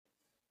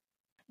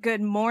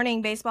Good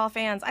morning, baseball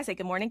fans. I say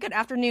good morning, good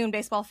afternoon,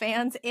 baseball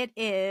fans. It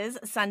is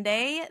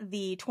Sunday,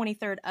 the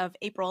 23rd of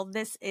April.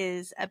 This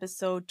is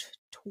episode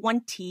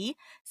 20,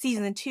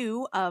 season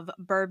 2 of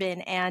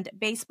Bourbon and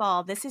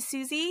Baseball. This is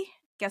Susie.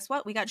 Guess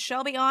what? We got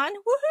Shelby on.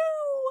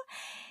 Woohoo!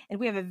 And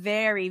we have a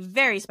very,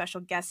 very special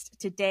guest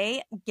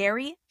today,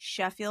 Gary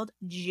Sheffield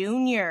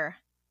Jr.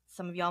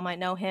 Some of y'all might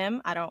know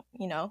him. I don't,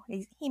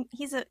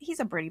 he's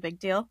a pretty big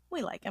deal.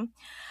 We like him.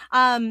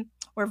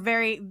 We're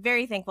very,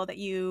 very thankful that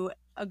you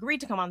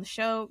agreed to come on the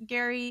show,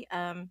 Gary.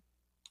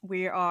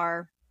 We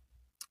are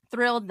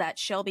thrilled that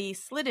Shelby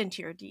slid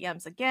into your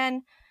DMs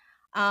again.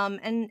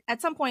 And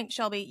at some point,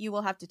 Shelby, you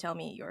will have to tell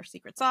me your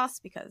secret sauce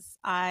because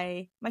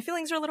my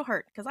feelings are a little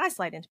hurt because I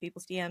slide into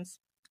people's DMs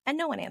and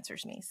no one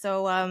answers me.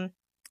 So I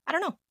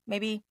don't know.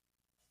 Maybe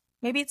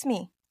it's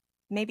me.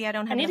 Maybe I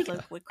don't have enough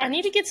liquid I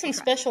need to get some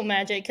special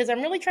magic because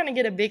I'm really trying to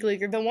get a big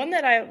leaguer. The one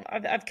that I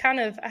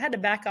had to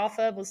back off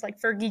of was like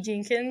Fergie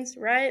Jenkins,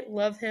 right?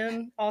 Love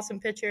him, awesome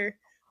pitcher.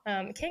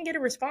 Can't get a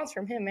response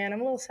from him, man.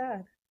 I'm a little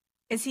sad.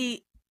 Is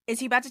he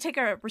about to take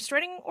a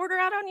restraining order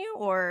out on you,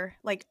 or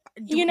like?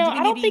 I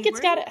don't think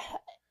it's got it.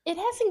 It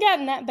hasn't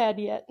gotten that bad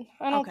yet.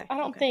 I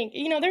don't think.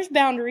 There's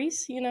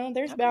boundaries.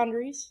 There's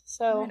boundaries.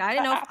 So I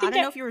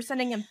didn't know if you were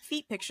sending him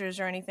feet pictures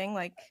or anything.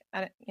 Like,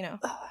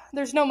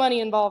 there's no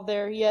money involved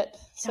there yet.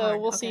 So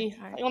we'll see.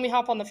 Right. Let me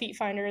hop on the feet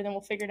finder and then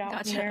we'll figure it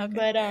out from there. Okay.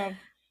 But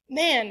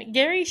man,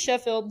 Gary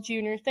Sheffield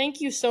Jr., thank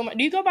you so much.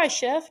 Do you go by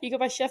Chef? Do you go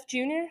by Chef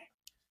Jr.?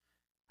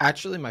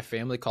 Actually, my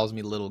family calls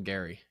me Little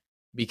Gary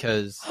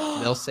because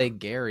they'll say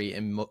Gary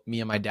and me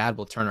and my dad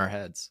will turn our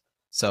heads.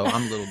 So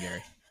I'm Little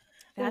Gary.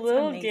 That's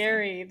Little amazing.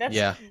 Gary.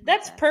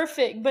 That's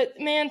perfect. But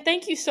man,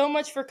 thank you so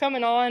much for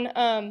coming on.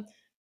 I'm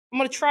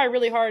going to try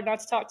really hard not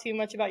to talk too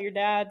much about your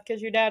dad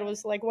because your dad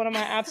was like one of my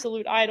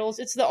absolute idols.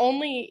 It's the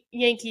only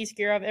Yankees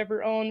gear I've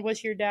ever owned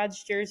was your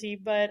dad's jersey,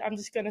 but I'm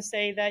just going to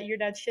say that your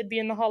dad should be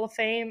in the Hall of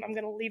Fame. I'm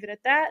going to leave it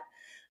at that.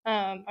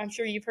 I'm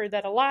sure you've heard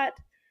that a lot,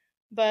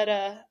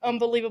 but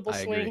unbelievable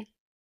swing. Agree.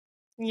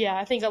 Yeah,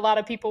 I think a lot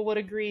of people would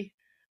agree.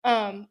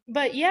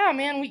 But yeah,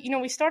 man,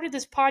 we started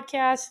this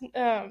podcast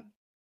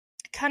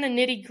kind of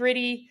nitty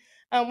gritty.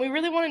 We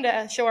really wanted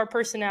to show our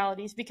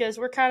personalities because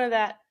we're kind of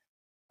that,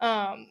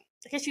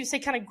 I guess you'd say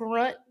kind of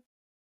grunt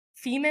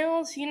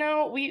females,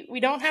 we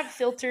don't have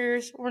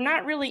filters. We're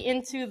not really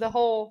into the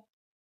whole,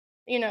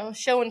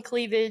 showing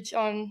cleavage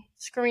on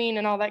screen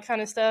and all that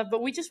kind of stuff,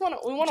 but we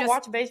want to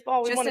watch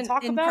baseball. We want to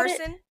talk about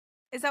person? It.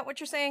 Is that what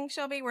you're saying,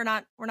 Shelby? We're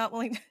not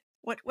willing to,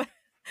 what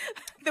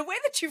the way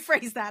that you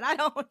phrase that, I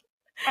don't.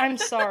 I'm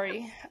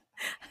sorry.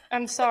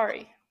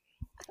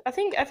 I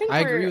think I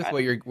agree with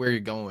where you're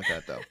going with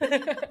that, though.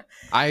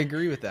 I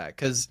agree with that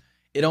because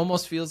it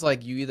almost feels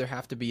like you either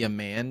have to be a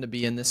man to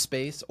be in this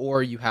space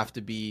or you have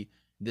to be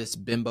this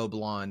bimbo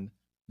blonde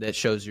that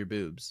shows your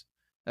boobs.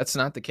 That's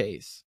not the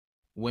case.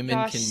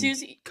 Women can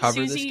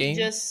cover this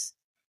game.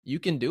 You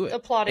can do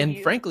it. And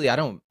you. Frankly, I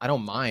don't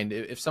mind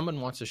if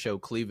someone wants to show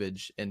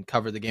cleavage and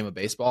cover the game of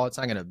baseball.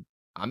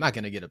 I'm not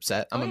gonna get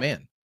upset. I'm a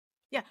man.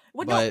 Yeah.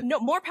 Well, no,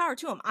 more power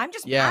to him.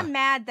 I'm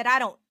mad that I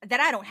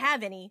don't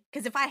have any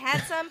because if I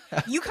had some,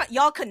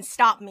 y'all couldn't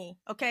stop me.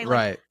 Okay.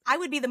 Right. I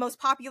would be the most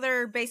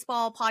popular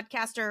baseball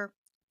podcaster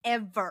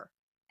ever.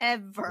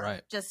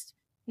 Right. Just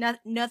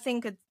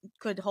nothing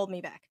could hold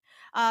me back.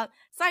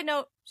 Side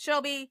note,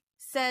 Shelby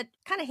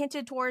kind of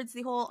hinted towards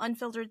the whole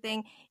unfiltered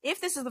thing.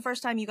 If this is the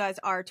first time you guys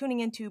are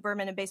tuning into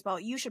Bourbon and Baseball,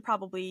 you should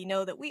probably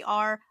know that we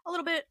are a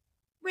little bit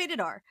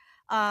rated R.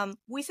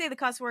 We say the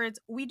cuss words.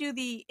 We do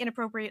the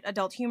inappropriate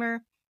adult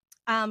humor.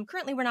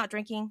 Currently, we're not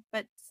drinking,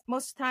 but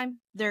most of the time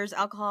there's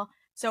alcohol.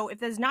 So if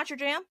that's not your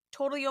jam,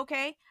 totally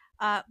okay.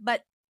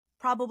 But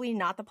probably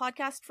not the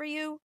podcast for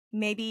you.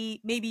 Maybe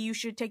you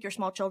should take your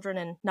small children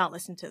and not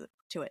listen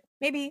to it.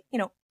 Maybe,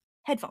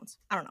 headphones.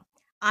 I don't know.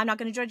 I'm not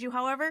going to judge you,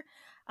 however,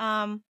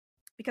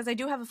 because I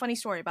do have a funny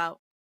story about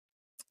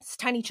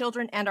tiny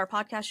children and our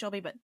podcast, Shelby,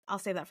 but I'll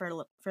save that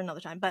for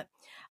another time. But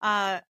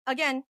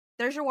again,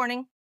 there's your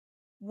warning.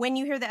 When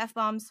you hear the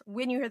F-bombs,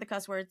 when you hear the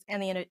cuss words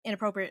and the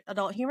inappropriate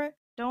adult humor,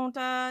 don't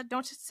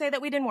say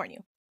that we didn't warn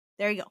you.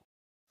 There you go.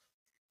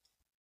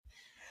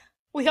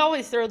 We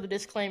always throw the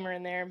disclaimer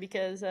in there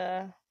because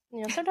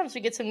sometimes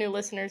we get some new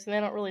listeners and they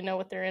don't really know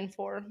what they're in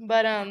for.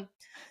 But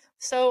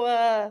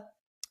so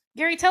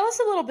Gary, tell us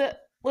a little bit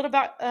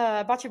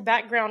about your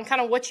background,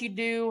 kind of what you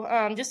do,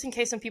 just in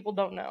case some people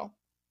don't know.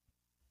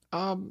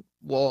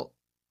 Well,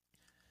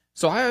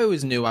 so I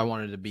always knew I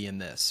wanted to be in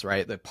this,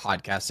 right? The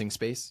podcasting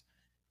space.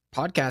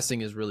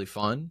 Podcasting is really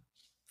fun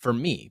for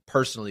me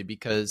personally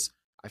because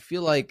I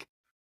feel like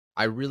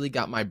I really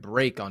got my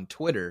break on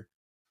Twitter,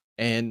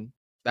 and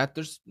that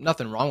there's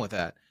nothing wrong with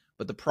that.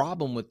 But the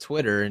problem with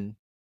Twitter, and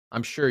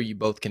I'm sure you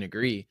both can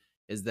agree,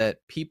 is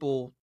that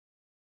people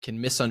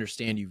can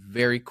misunderstand you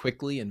very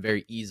quickly and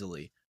very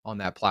easily on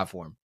that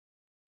platform.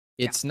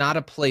 It's not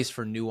a place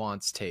for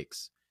nuanced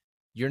takes.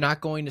 You're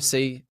not going to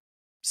say,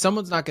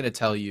 someone's not going to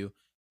tell you,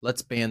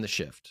 let's ban the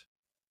shift.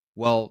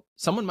 Well,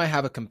 someone might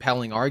have a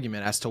compelling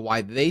argument as to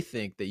why they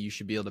think that you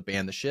should be able to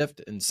ban the shift,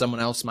 and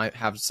someone else might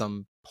have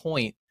some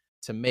point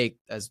to make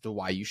as to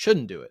why you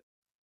shouldn't do it.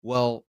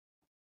 Well,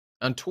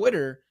 on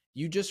Twitter,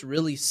 you just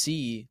really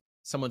see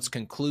someone's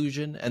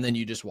conclusion and then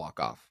you just walk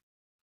off.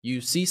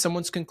 You see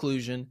someone's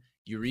conclusion,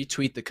 you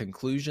retweet the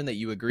conclusion that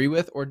you agree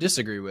with or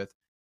disagree with.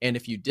 And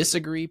if you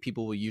disagree,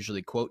 people will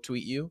usually quote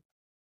tweet you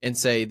and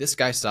say, this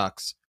guy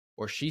sucks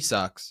or she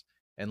sucks,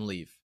 and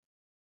leave.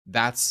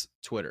 That's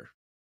Twitter.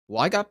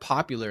 Well, I got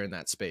popular in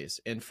that space.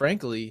 And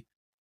frankly,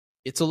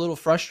 it's a little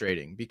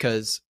frustrating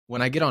because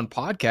when I get on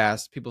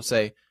podcasts, people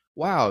say,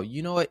 wow,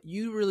 you know what?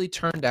 You really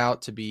turned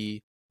out to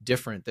be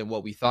different than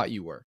what we thought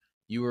you were.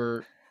 You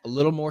were a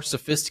little more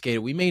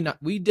sophisticated.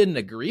 We didn't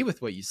agree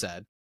with what you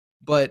said,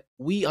 but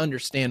we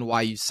understand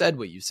why you said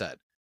what you said.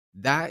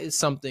 That is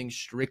something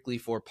strictly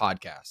for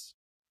podcasts.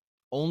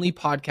 Only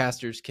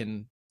podcasters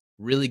can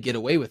really get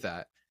away with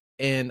that.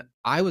 And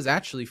I was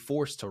actually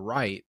forced to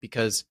write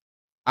because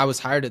I was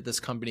hired at this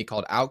company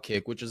called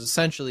Outkick, which is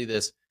essentially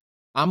this,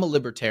 I'm a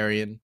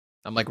libertarian.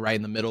 I'm like right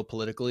in the middle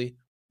politically,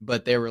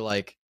 but they were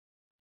like,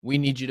 we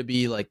need you to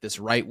be like this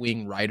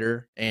right-wing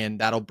writer and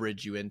that'll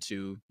bridge you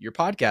into your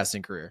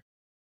podcasting career.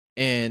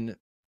 And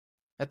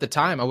at the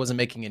time I wasn't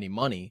making any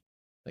money.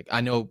 Like,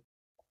 I know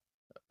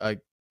a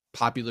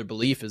popular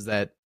belief is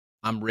that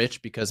I'm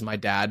rich because my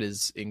dad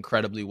is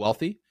incredibly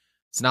wealthy.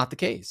 It's not the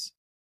case.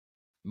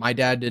 My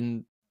dad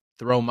didn't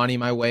throw money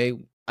my way.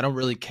 I don't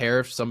really care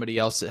if somebody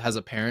else has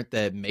a parent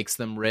that makes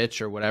them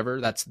rich or whatever.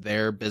 That's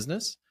their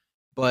business.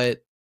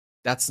 But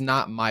that's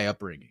not my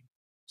upbringing.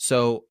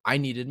 So I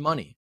needed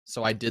money.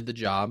 So I did the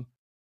job,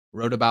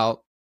 wrote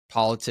about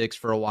politics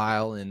for a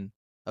while, and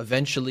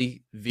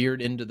eventually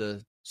veered into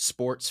the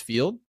sports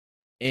field.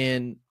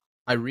 And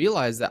I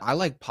realized that I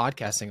like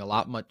podcasting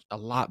a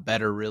lot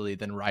better really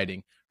than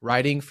writing.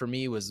 Writing for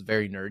me was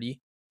very nerdy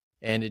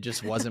and it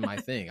just wasn't my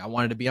thing. I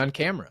wanted to be on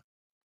camera.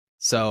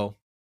 So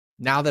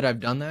now that I've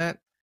done that,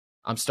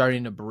 I'm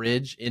starting to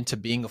bridge into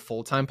being a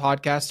full-time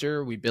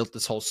podcaster. We built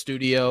this whole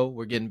studio.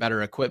 We're getting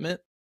better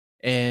equipment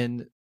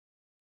and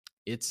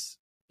it's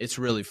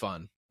really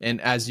fun.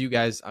 And as you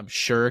guys, I'm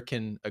sure,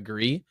 can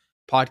agree,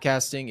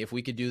 podcasting, if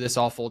we could do this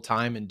all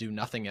full-time and do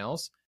nothing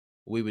else,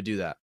 we would do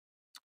that.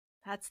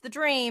 That's the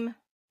dream.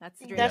 That's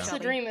the dream. That's Shelby.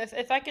 the dream.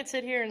 If I could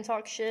sit here and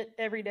talk shit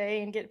every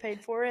day and get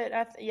paid for it,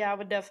 I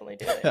would definitely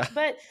do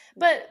it.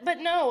 but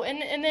no,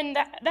 and then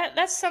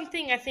that's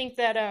something I think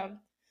that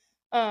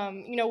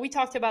we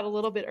talked about a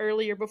little bit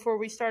earlier before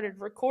we started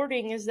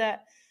recording, is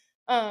that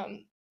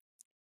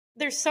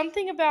there's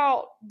something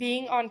about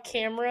being on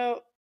camera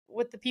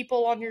with the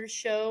people on your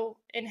show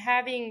and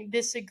having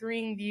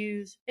disagreeing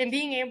views and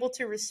being able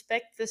to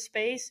respect the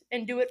space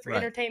and do it for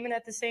entertainment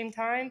at the same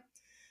time.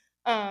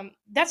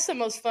 That's the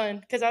most fun,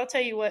 because I'll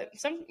tell you what,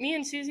 me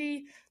and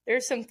Susie,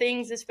 there's some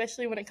things,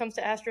 especially when it comes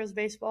to Astros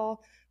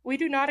baseball, we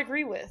do not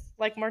agree with,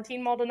 like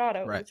Martin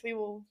Maldonado, which we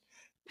will,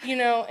 but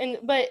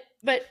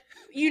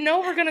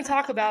we're going to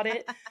talk about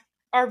it.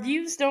 Our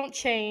views don't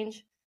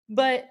change,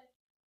 but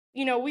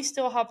we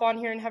still hop on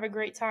here and have a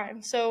great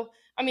time. So,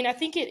 I mean, I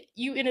think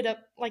you ended up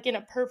like in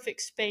a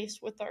perfect space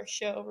with our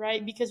show,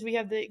 right? Because we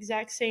have the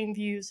exact same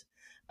views.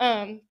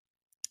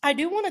 I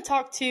do want to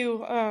talk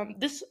to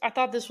this. I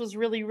thought this was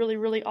really, really,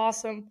 really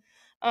awesome.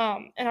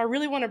 And I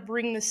really want to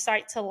bring this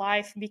site to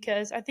life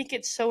because I think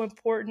it's so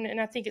important and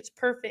I think it's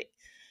perfect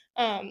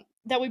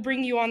that we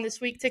bring you on this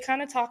week to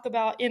kind of talk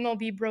about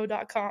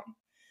MLBbro.com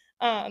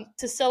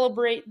to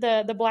celebrate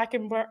the black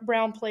and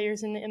brown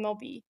players in the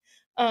MLB.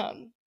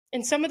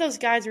 And some of those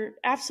guys are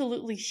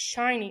absolutely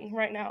shining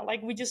right now.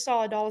 Like we just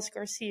saw Adolis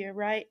Garcia,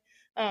 right?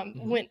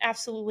 Went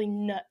absolutely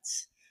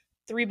nuts.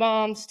 3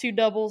 bombs, 2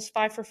 doubles,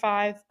 5 for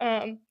 5.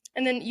 And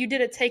then you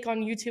did a take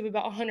on YouTube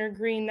about Hunter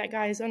Green. That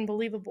guy is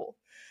unbelievable.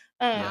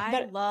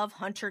 I love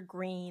Hunter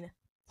Green.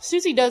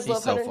 Susie does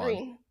love Hunter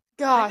Green.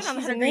 Gosh, I've been on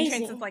the Hunter Green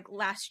train since like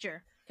last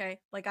year. Okay,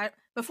 like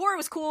before it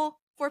was cool.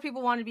 Before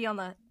people wanted to be on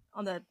the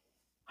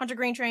Hunter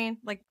Green train,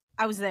 like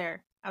I was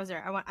there.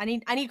 I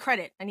need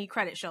credit. I need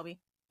credit, Shelby.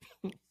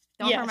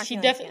 She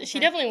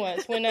definitely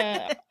was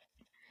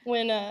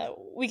when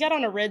we got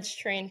on a Reds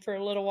train for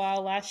a little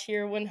while last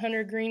year when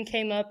Hunter Green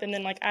came up, and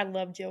then like I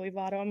love Joey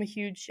Votto. I'm a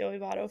huge Joey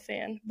Votto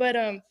fan. But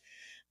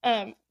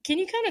can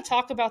you kind of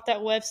talk about that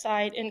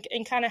website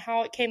and kind of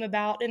how it came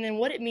about and then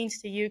what it means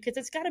to you? Because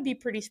it's got to be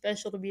pretty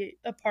special to be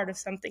a part of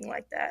something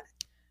like that.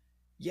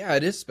 Yeah,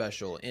 it is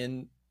special.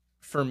 And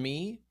for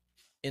me,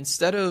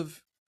 instead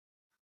of,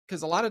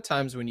 because a lot of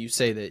times when you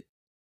say that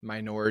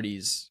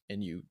minorities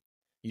and you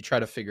try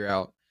to figure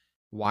out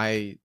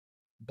why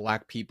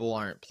Black people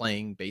aren't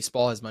playing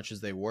baseball as much as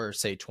they were,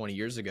 say, 20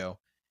 years ago,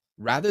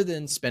 rather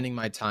than spending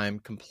my time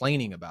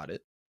complaining about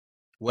it,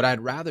 what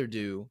I'd rather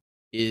do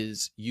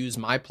is use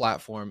my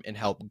platform and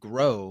help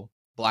grow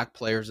Black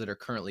players that are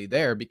currently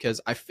there,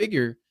 because I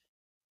figure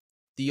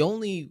the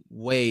only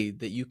way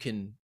that you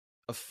can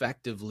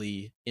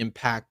effectively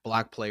impact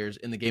Black players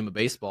in the game of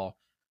baseball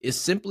is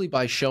simply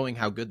by showing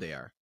how good they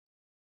are,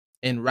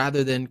 and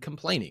rather than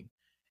complaining.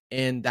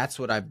 And that's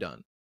what I've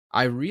done.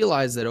 I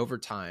realize that over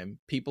time,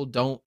 people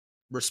don't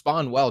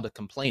respond well to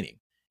complaining.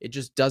 It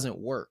just doesn't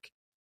work.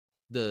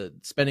 the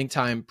spending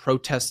time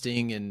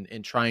protesting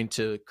and trying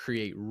to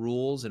create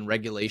rules and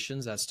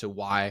regulations as to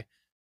why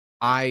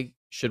I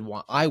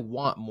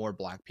want more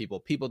black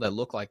people that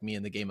look like me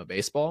in the game of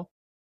baseball.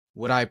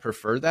 Would I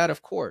prefer that?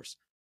 Of course.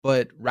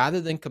 But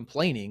rather than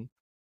complaining,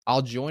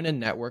 I'll join a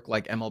network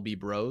like MLB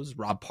Bros.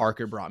 Rob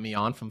Parker brought me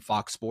on from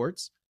Fox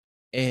Sports,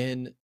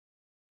 and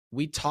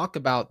we talk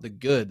about the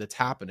good that's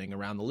happening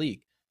around the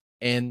league.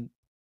 And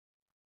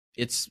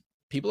it's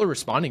people are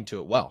responding to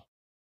it well.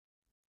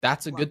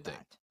 That's a good thing.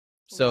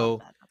 So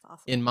That's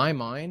awesome. in my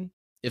mind,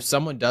 if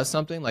someone does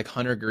something like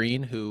Hunter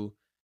Green, who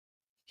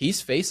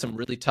he's faced some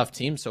really tough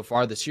teams so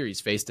far this year.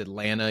 He's faced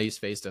Atlanta. He's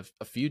faced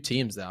a few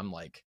teams that I'm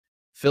like,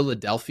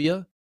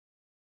 Philadelphia,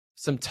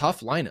 some tough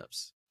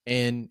lineups.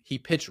 And he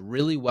pitched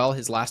really well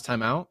his last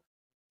time out.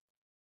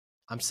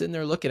 I'm sitting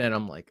there looking at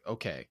him like,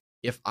 okay,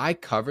 if I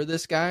cover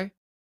this guy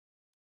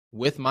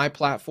with my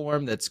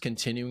platform that's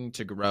continuing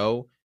to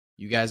grow,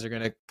 you guys are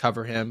going to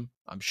cover him,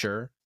 I'm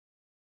sure.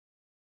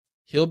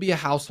 He'll be a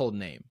household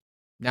name.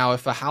 Now,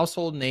 if a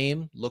household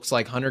name looks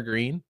like Hunter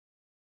Green,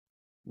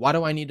 why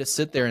do I need to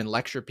sit there and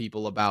lecture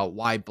people about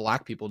why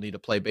black people need to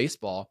play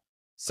baseball?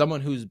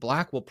 Someone who's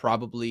black will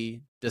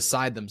probably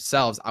decide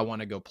themselves, I want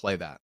to go play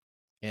that.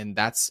 And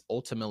that's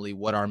ultimately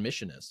what our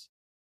mission is.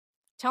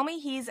 Tell me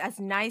he's as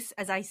nice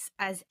as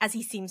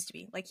he seems to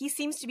be. Like, he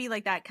seems to be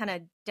like that kind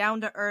of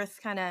down to earth,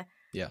 kind of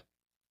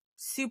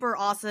super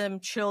awesome,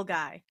 chill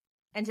guy.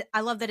 And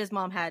I love that his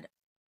mom had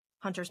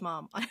Hunter's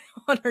mom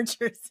on her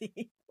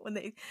jersey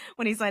when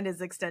he signed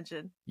his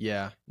extension.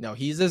 Yeah, no,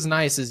 he's as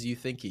nice as you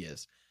think he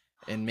is,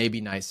 and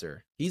maybe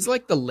nicer. He's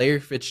like the Larry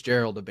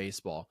Fitzgerald of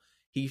baseball.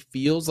 He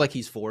feels like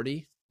he's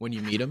 40 when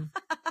you meet him.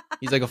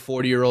 He's like a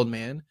 40-year-old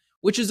man,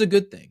 which is a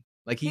good thing.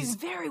 Like he's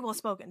very well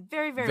spoken,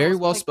 very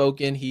well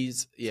spoken.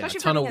 He's a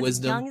ton of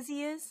wisdom. As young as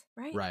he is,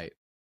 right? Right.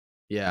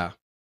 Yeah.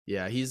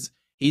 He's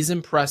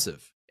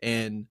impressive,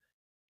 and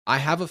I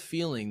have a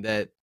feeling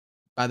that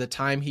by the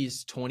time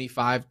he's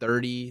 25,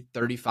 30,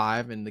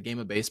 35 in the game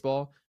of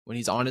baseball, when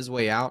he's on his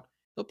way out,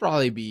 he'll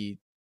probably be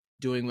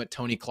doing what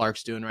Tony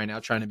Clark's doing right now,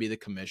 trying to be the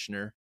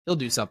commissioner. He'll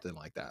do something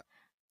like that.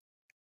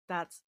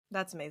 That's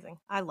amazing.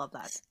 I love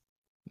that.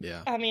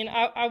 Yeah. I mean,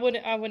 I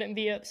wouldn't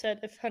be upset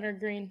if Hunter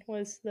Green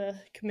was the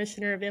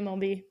commissioner of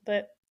MLB,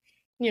 but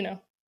you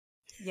know.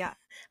 Yeah.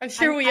 I'm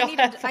sure I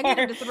needed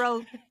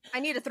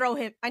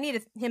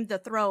him to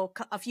throw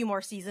a few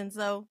more seasons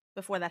though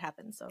before that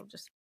happens. So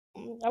just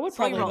I would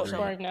probably vote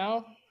for him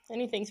now.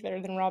 Anything's better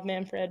than Rob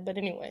Manfred, but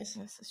anyways,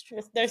 this is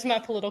true. There's my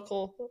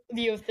political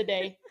view of the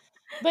day.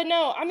 But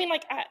no, I mean,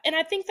 like,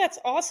 I think that's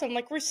awesome.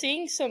 Like, we're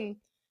seeing some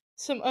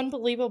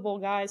unbelievable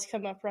guys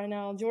come up right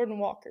now. Jordan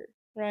Walker,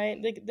 right?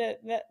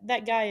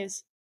 That guy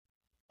is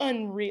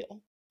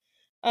unreal.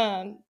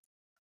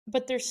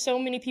 But there's so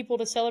many people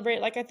to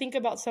celebrate. Like, I think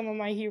about some of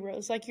my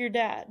heroes, like your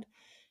dad,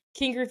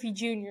 King Griffey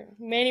Jr.,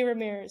 Manny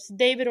Ramirez,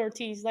 David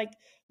Ortiz. Like,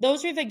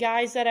 those are the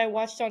guys that I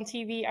watched on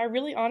TV. I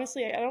really,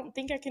 honestly, I don't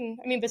think I can.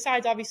 I mean,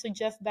 besides obviously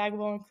Jeff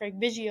Bagwell and Craig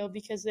Biggio,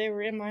 because they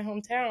were in my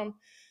hometown.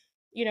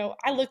 You know,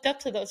 I looked up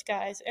to those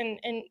guys, and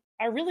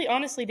I really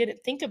honestly didn't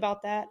think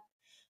about that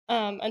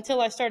until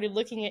I started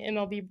looking at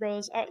MLB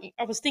Bros.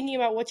 I was thinking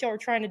about what y'all were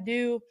trying to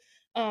do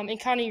and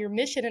kind of your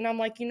mission, and I'm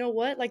like, you know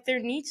what? Like, there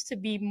needs to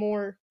be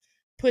more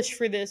push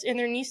for this, and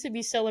there needs to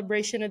be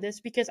celebration of this,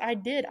 because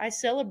I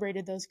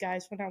celebrated those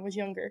guys when I was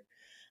younger.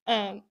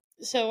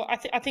 So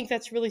I think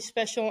that's really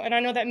special, and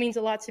I know that means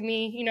a lot to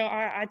me. You know,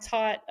 I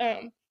taught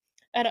at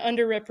an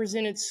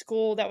underrepresented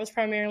school that was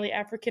primarily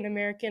African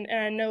American, and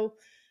I know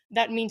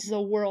that means the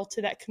world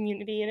to that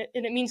community,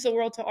 and it means the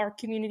world to our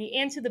community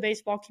and to the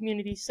baseball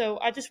community. So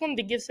I just wanted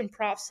to give some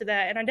props to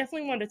that, and I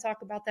definitely wanted to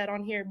talk about that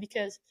on here,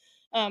 because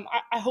I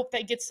hope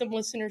that gets some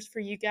listeners for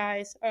you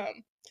guys,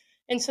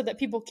 and so that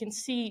people can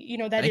see, you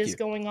know, that is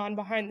going on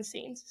behind the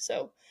scenes.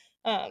 So,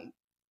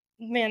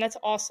 man, that's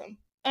awesome.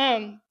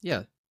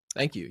 Yeah,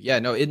 thank you. Yeah,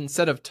 no,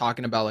 instead of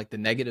talking about like the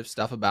negative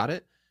stuff about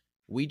it,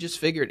 we just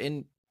figured,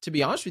 and to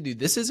be honest with you,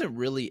 this isn't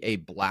really a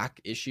black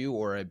issue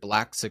or a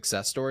black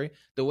success story.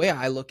 The way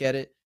I look at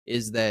it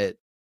is that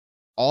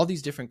all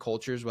these different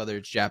cultures, whether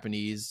it's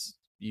Japanese,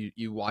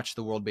 you watch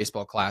the World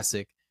Baseball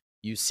Classic,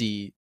 you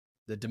see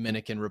the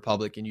Dominican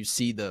Republic, and you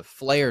see the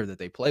flair that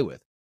they play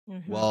with.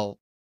 Mm-hmm. Well,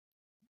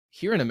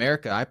 here in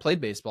America, I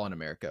played baseball in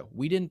America.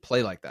 We didn't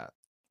play like that.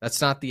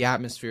 That's not the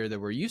atmosphere that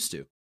we're used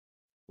to.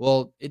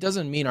 Well, it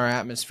doesn't mean our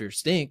atmosphere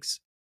stinks,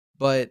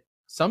 but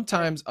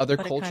sometimes other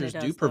cultures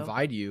do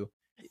provide you.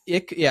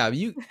 You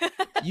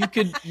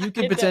could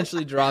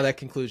potentially draw that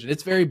conclusion.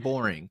 It's very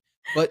boring.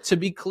 But to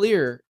be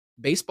clear,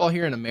 baseball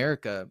here in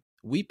America,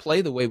 we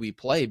play the way we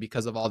play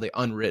because of all the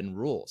unwritten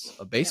rules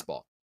of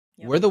baseball.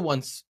 Yep.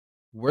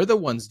 We're the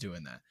ones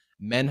doing that.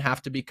 Men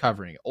have to be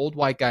covering. Old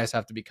white guys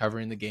have to be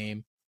covering the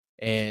game.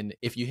 And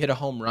if you hit a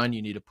home run,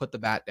 you need to put the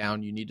bat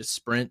down. You need to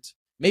sprint.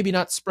 Maybe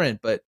not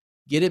sprint, but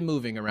get it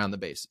moving around the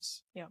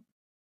bases. Yeah.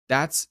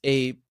 That's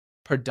a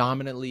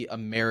predominantly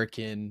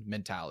American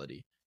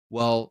mentality.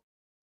 Well,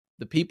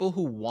 the people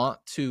who want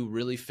to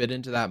really fit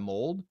into that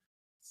mold,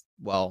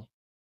 well,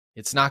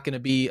 it's not going to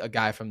be a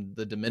guy from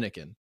the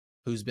Dominican.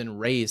 who's been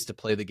raised to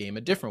play the game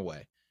a different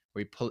way,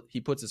 where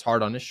he puts his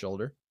heart on his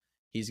shoulder.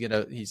 He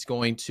is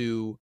going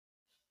to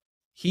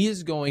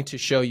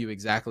show you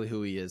exactly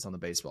who he is on the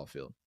baseball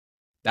field.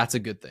 That's a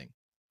good thing.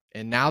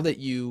 And now that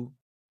you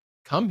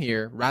come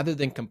here, rather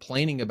than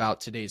complaining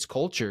about today's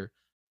culture,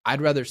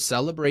 I'd rather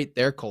celebrate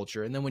their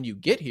culture. And then when you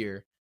get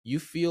here, you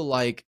feel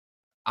like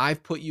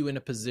I've put you in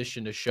a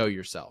position to show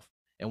yourself.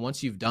 And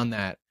once you've done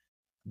that,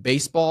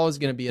 baseball is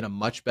going to be in a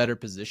much better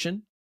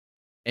position.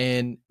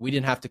 And we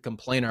didn't have to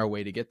complain our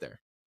way to get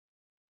there.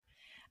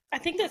 I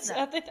think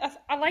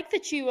I like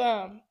that you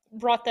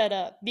brought that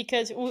up,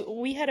 because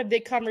we had a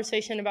big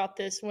conversation about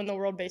this when the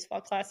World Baseball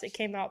Classic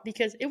came out,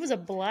 because it was a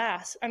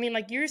blast. I mean,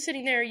 like, you're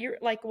sitting there, you're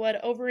like,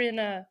 over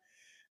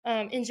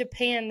in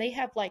Japan, they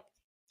have like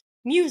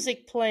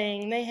music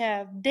playing, they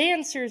have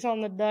dancers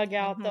on the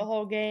dugout the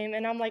whole game,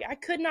 and I'm like, I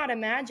could not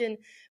imagine.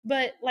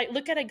 But like,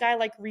 look at a guy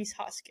like Rhys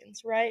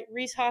Hoskins, right?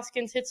 Rhys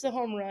Hoskins hits the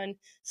home run,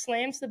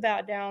 slams the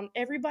bat down.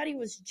 Everybody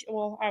was,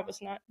 well, I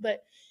was not,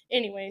 but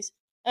anyways,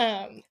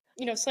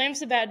 slams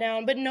the bat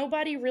down, but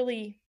nobody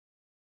really,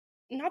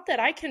 not that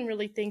I can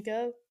really think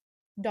of,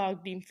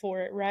 dogged him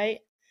for it, right?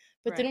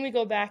 But then we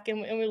go back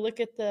and we look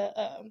at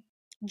the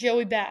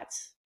Joey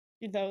Bats,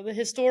 the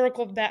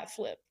historical bat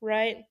flip,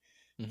 right?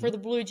 For the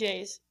Blue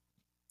Jays.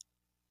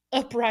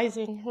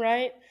 Uprising,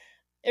 right?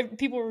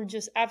 People were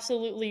just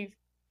absolutely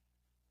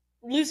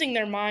losing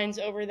their minds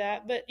over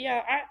that. But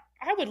yeah,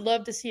 I would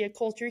love to see a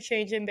culture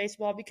change in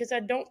baseball, because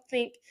I don't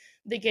think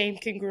the game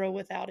can grow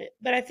without it.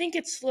 But I think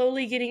it's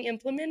slowly getting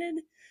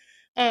implemented.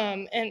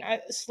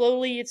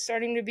 Slowly it's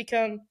starting to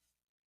become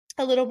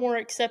a little more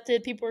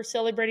accepted. People are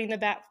celebrating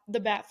the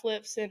bat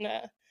flips and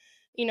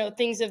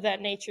things of that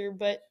nature.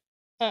 But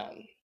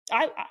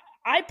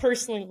I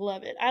personally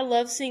love it. I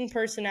love seeing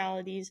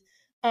personalities.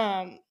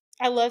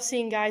 I love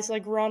seeing guys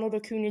like Ronald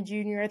Acuna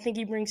Jr. I think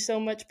he brings so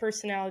much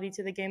personality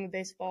to the game of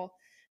baseball.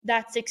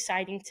 That's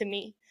exciting to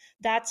me.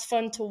 That's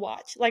fun to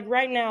watch. Like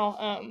right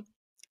now,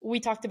 we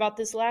talked about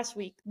this last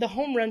week, the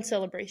home run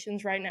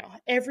celebrations right now.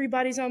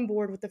 Everybody's on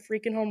board with the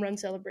freaking home run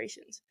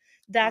celebrations.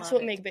 That's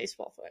what makes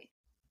baseball fun.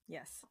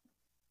 Yes.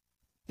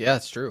 Yeah,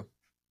 it's true.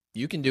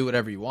 You can do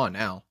whatever you want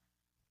now.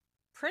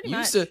 Pretty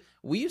much.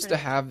 We used to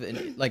have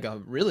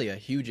a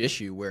huge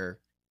issue where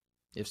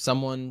if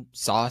someone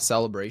saw a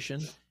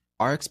celebration,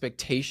 our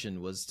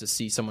expectation was to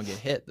see someone get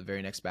hit the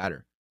very next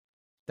batter.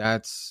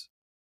 That's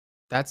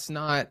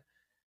not.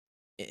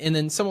 And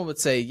then someone would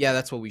say, yeah,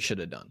 that's what we should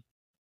have done.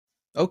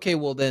 Okay,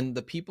 well then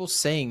the people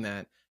saying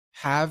that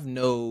have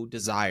no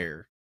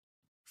desire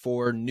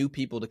for new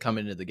people to come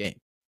into the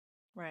game.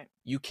 Right.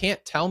 You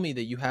can't tell me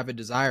that you have a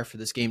desire for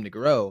this game to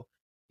grow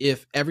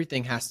if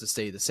everything has to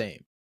stay the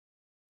same.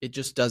 It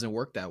just doesn't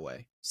work that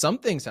way. Some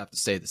things have to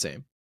stay the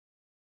same.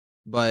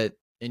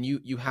 And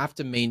you have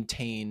to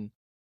maintain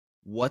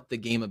what the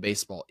game of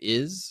baseball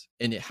is,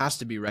 and it has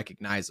to be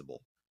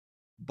recognizable.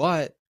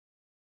 But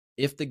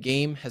if the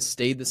game has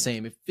stayed the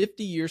same, if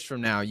 50 years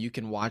from now you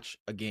can watch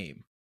a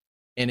game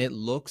and it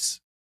looks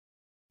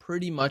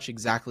pretty much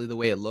exactly the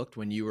way it looked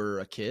when you were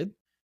a kid,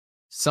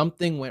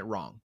 something went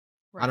wrong.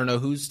 Right. I don't know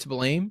who's to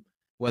blame,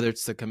 whether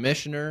it's the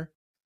commissioner.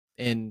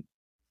 And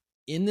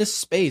in this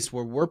space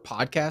where we're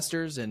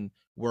podcasters and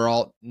we're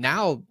all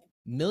now,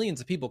 millions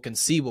of people can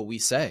see what we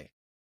say.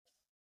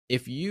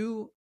 If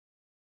you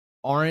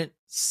aren't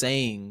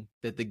saying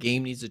that the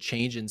game needs to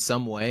change in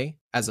some way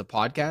as a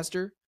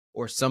podcaster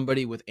or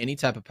somebody with any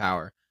type of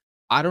power,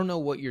 I don't know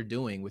what you're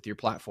doing with your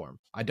platform.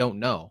 I don't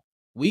know.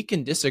 We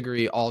can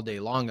disagree all day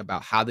long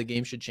about how the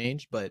game should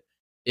change, but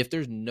if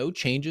there's no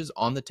changes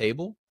on the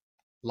table,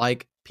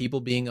 like people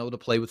being able to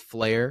play with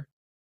flair,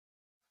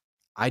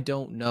 I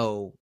don't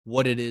know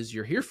what it is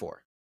you're here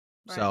for.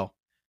 Right. So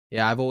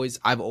yeah, I've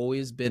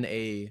always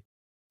been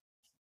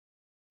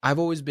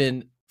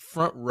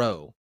front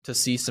row to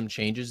see some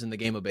changes in the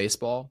game of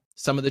baseball.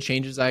 Some of the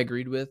changes I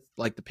agreed with,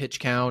 like the pitch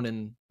count,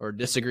 or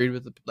disagreed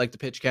with the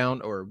pitch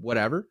count or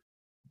whatever.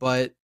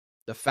 But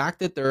the fact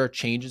that there are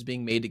changes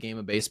being made to game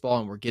of baseball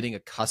and we're getting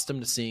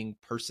accustomed to seeing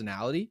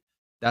personality,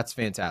 that's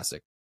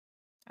fantastic.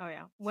 Oh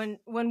yeah.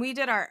 When we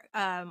did our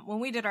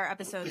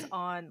episodes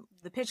on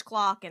the pitch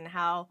clock and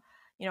how,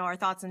 our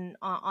thoughts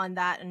on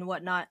that and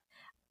whatnot,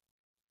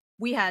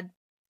 we had,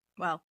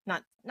 well,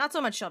 not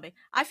so much Shelby.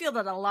 I feel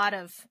that a lot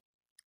of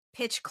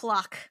pitch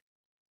clock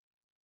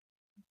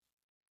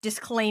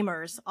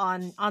disclaimers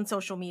on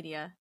social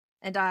media,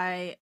 and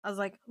I was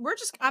like,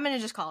 I'm gonna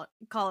just call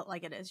it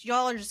like it is.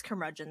 Y'all are just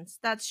curmudgeons.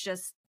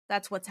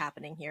 That's what's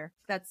happening here.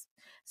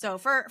 So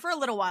for a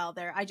little while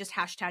there, I just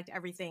hashtagged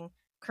everything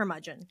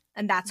curmudgeon,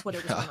 and that's what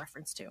it was in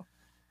reference to.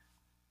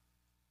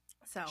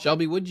 So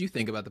Shelby, what did you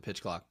think about the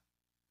pitch clock?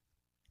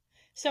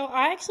 So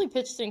I actually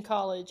pitched in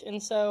college,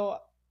 and so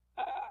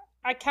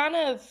I kind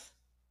of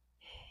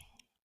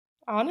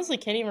honestly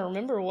can't even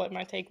remember what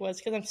my take was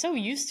because I'm so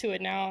used to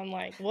it now. I'm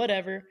like,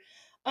 whatever.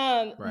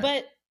 Right.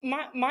 But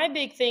my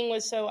big thing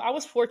was, so I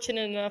was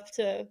fortunate enough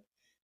to,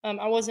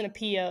 I wasn't a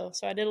PO,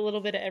 so I did a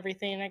little bit of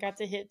everything, and I got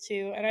to hit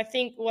too. And I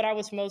think what I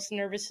was most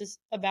nervous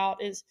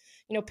about is,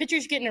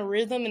 pitchers get in a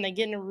rhythm and they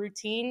get in a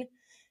routine.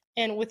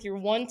 and with your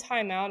one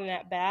timeout and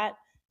at bat,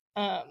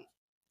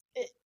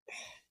 it,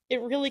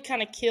 it really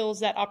kind of kills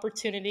that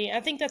opportunity. I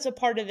think that's a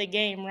part of the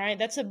game, right?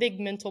 That's a big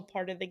mental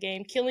part of the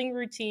game, killing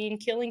routine,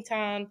 killing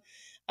time.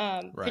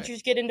 Right.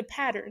 Pitchers get into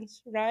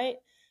patterns, right?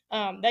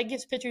 That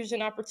gives pitchers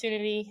an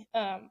opportunity.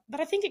 But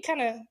I think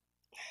I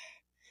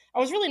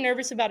was really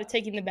nervous about it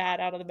taking the bat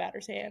out of the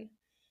batter's hand.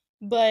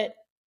 But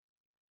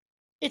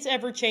it's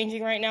ever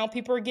changing right now.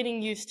 People are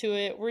getting used to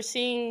it.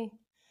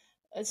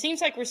 It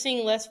seems like we're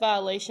seeing less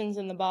violations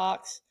in the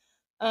box.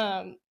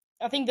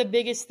 I think the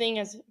biggest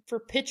thing for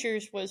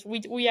pitchers was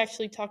we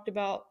actually talked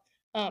about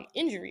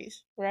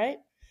injuries, right?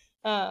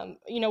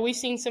 We've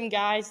seen some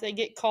guys that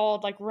get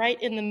called like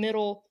right in the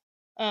middle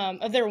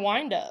of their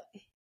windup.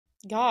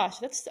 Gosh,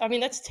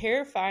 that's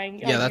terrifying.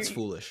 Yeah, that's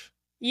foolish.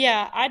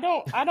 Yeah, I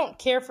don't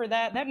care for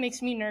that. That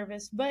makes me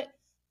nervous. But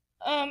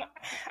I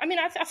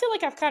feel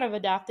like I've kind of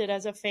adapted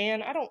as a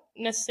fan. I don't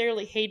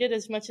necessarily hate it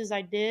as much as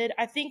I did.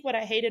 I think what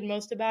I hated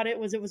most about it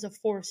was a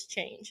forced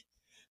change.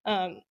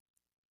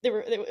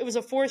 It was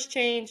a forced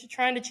change,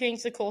 trying to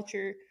change the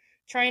culture,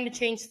 trying to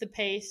change the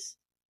pace.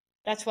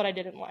 That's what I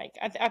didn't like.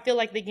 I feel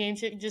like the game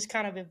should just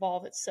kind of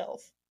evolve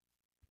itself.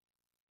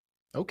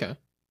 Okay.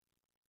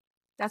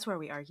 That's where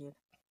we argued.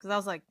 Because I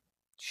was like,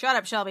 shut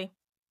up, Shelby.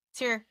 It's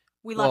here.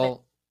 We love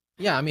it.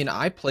 Yeah, I mean,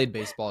 I played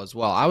baseball as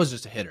well. I was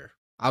just a hitter.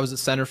 I was a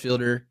center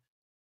fielder,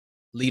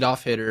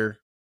 leadoff hitter,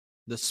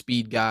 the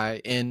speed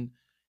guy. And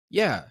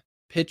yeah,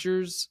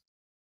 pitchers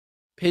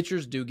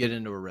do get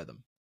into a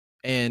rhythm.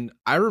 And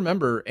I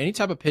remember any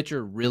type of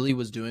pitcher really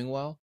was doing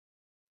well,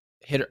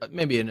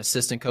 maybe an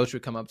assistant coach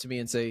would come up to me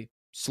and say,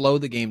 slow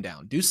the game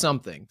down, do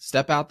something,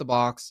 step out the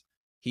box.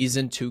 He's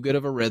in too good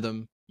of a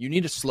rhythm. You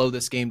need to slow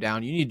this game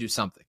down. You need to do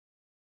something.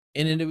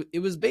 And it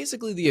was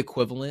basically the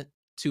equivalent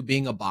to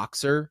being a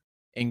boxer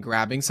and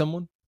grabbing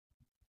someone.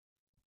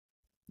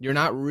 You're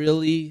not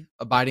really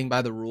abiding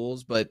by the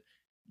rules, but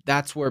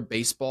that's where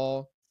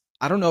baseball,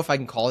 I don't know if I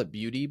can call it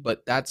beauty,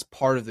 but that's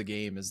part of the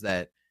game, is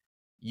that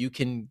you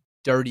can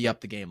dirty up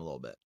the game a little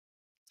bit.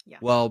 Yeah.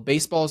 Well,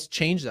 baseball's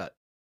changed that.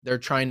 They're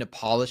trying to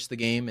polish the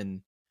game,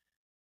 and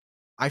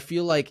I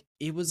feel like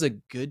it was a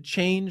good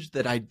change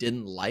that I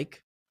didn't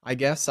like, I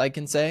guess I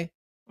can say.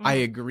 Mm-hmm. I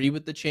agree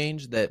with the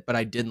change, but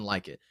I didn't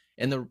like it.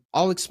 And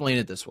I'll explain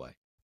it this way.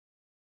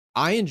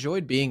 I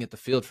enjoyed being at the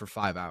field for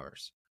 5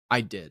 hours.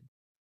 I did.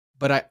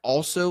 But I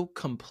also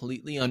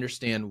completely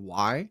understand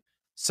why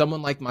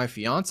someone like my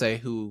fiance,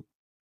 who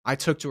I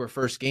took to her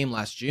first game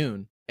last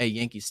June at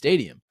Yankee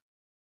Stadium,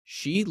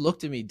 she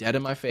looked at me dead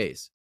in my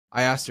face.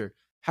 I asked her,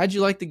 how'd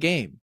you like the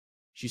game?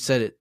 She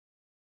said it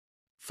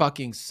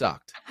fucking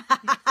sucked.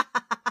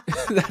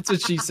 That's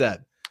what she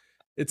said.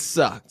 It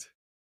sucked.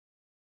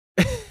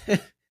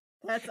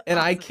 That's and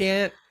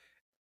awesome.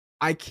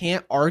 I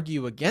can't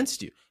argue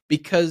against you,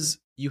 because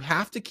you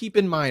have to keep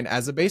in mind,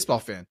 as a baseball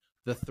fan,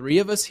 the three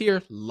of us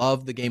here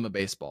love the game of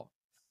baseball.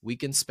 We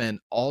can spend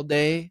all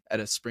day at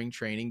a spring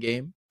training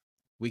game.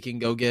 We can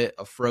go get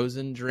a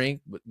frozen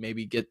drink,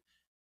 maybe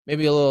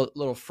a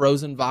little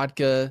frozen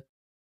vodka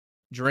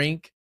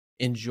drink,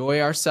 enjoy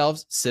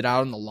ourselves, sit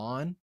out on the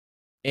lawn,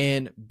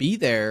 and be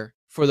there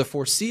for the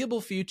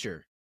foreseeable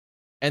future,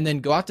 and then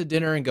go out to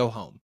dinner and go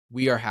home.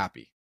 We are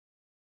happy.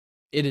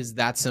 It is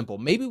that simple.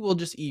 Maybe we'll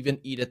just even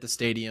eat at the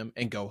stadium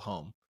and go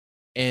home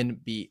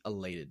and be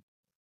elated.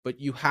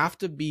 But you have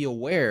to be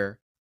aware,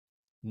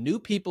 new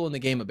people in the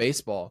game of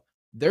baseball,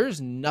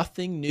 there's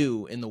nothing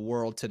new in the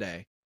world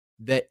today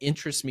that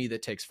interests me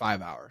that takes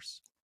 5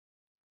 hours.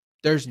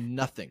 There's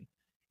nothing.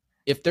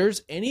 If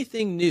there's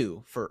anything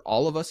new for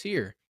all of us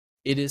here,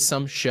 it is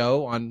some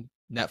show on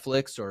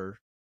Netflix or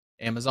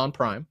Amazon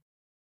Prime.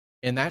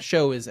 And that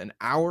show is an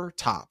hour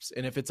tops.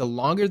 And if it's a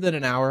longer than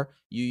an hour,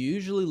 you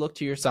usually look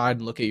to your side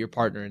and look at your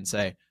partner and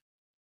say,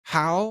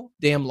 how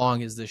damn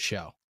long is this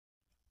show?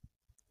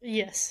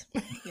 Yes.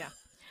 Yeah.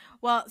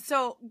 Well,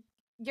 so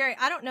Gary,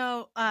 I don't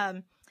know.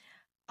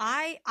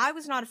 I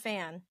was not a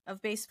fan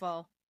of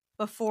baseball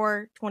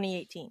before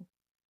 2018.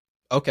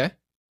 Okay.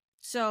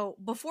 So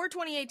before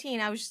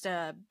 2018, I was just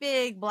a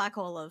big black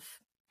hole of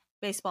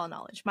baseball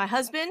knowledge. My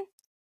husband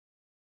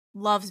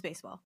loves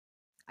baseball.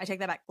 I take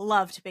that back.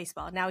 Loved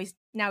baseball. Now he's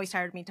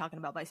tired of me talking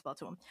about baseball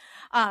to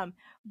him.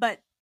 But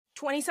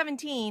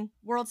 2017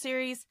 World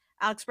Series,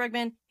 Alex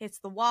Bregman hits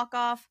the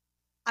walk-off.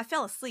 I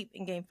fell asleep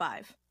in Game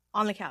 5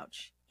 on the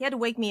couch. He had to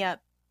wake me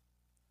up,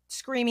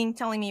 screaming,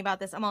 telling me about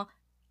this. I'm all,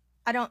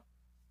 I don't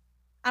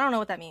know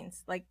what that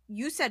means. Like,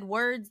 you said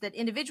words that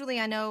individually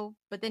I know,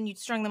 but then you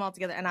strung them all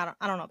together, and I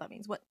don't know what that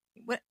means. What?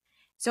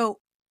 So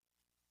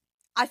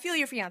I feel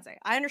your fiance.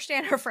 I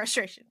understand her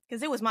frustration,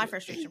 because it was my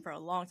frustration for a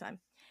long time.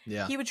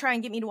 Yeah. He would try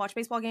and get me to watch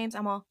baseball games.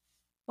 I'm all,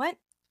 what?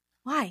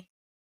 Why?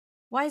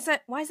 Why is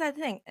that a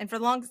thing? And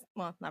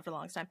not for the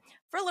longest time.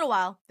 For a little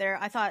while there,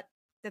 I thought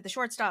that the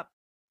shortstop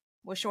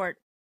was short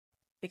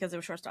because it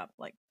was shortstop.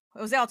 Like,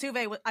 Jose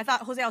Altuve, I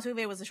thought Jose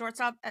Altuve was the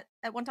shortstop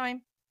at one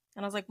time.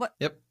 And I was like, what?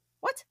 Yep.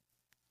 What?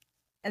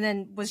 And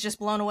then was just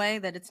blown away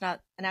that it's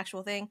not an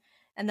actual thing.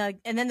 And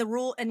then the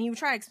rule, and you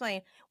try to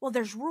explain, well,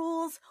 there's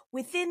rules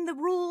within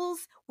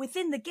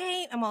the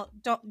game. And well,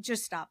 don't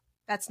just stop.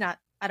 That's not,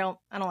 I don't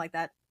like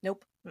that.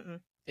 Nope.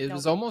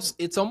 It's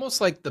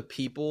almost like the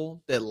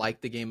people that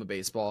like the game of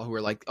baseball who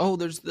are like, oh,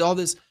 there's all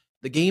this,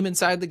 the game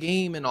inside the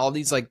game and all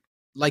these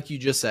like you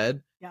just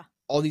said, yeah,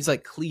 all these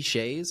like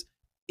cliches.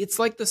 It's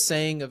like the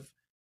saying of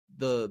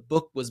the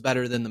book was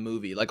better than the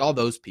movie. Like all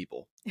those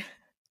people,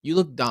 you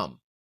look dumb.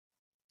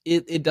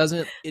 It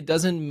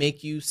doesn't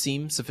make you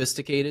seem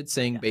sophisticated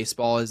saying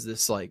baseball is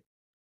this like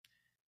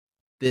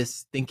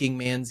this thinking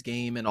man's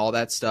game and all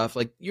that stuff.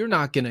 Like you're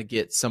not going to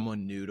get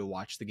someone new to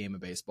watch the game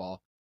of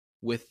baseball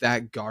with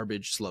that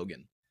garbage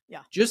slogan.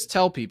 Yeah. Just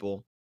tell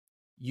people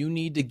you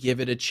need to give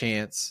it a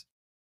chance.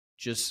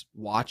 Just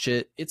watch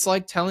it. It's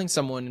like telling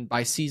someone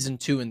by season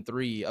 2 and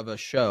 3 of a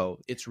show,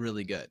 it's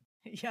really good.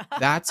 Yeah.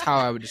 That's how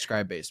I would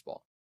describe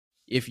baseball.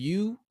 If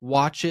you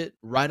watch it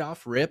right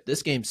off rip,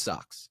 this game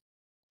sucks.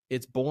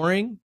 It's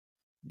boring.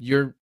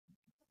 You're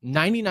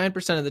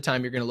 99% of the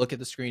time you're going to look at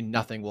the screen,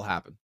 nothing will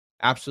happen.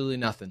 Absolutely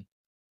nothing.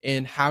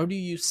 And how do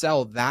you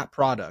sell that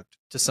product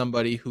to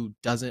somebody who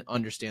doesn't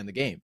understand the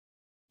game?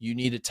 You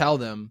need to tell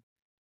them,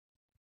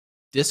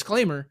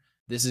 disclaimer,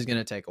 this is going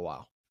to take a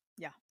while.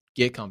 Yeah.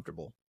 Get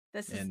comfortable.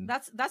 That's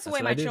the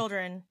way my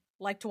children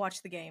like to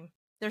watch the game.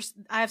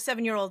 I have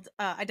 7-year-old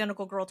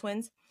identical girl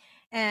twins,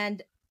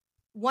 and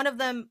one of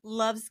them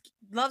loves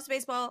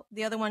baseball.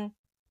 The other one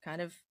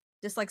kind of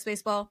dislikes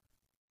baseball,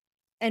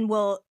 and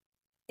will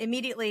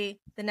immediately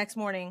the next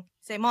morning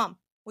say, "Mom,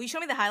 will you show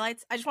me the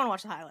highlights? I just want to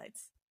watch the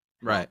highlights."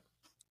 Right.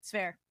 It's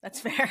fair. That's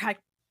fair.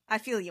 I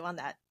feel you on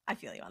that.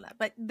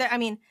 But I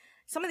mean,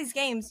 some of these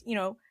games,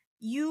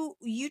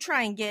 you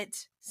try and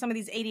get some of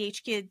these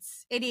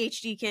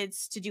ADHD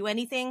kids to do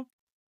anything,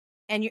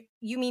 and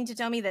you mean to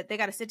tell me that they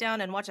got to sit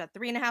down and watch a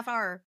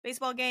 3.5-hour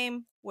baseball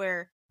game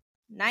where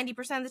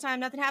 90% of the time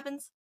nothing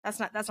happens? That's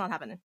not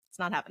happening. It's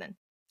not happening.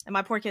 And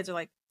my poor kids are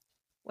like,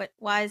 "What?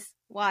 Why?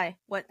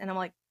 What?" And I'm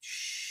like,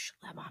 "Shh,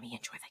 let mommy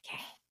enjoy the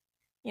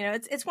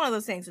game." It's one of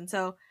those things. And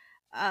so,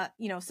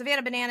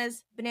 Savannah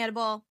Bananas, Banana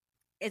Ball,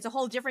 it's a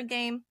whole different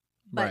game.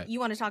 But right. You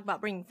want to talk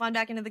about bringing fun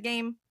back into the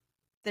game?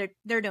 They're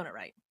doing it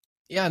right.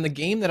 Yeah, and the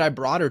game that I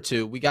brought her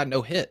to, we got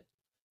no hit.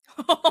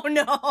 Oh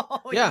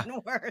no! Yeah.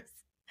 Even worse.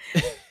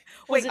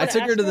 Wait, I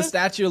took her to the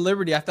Statue of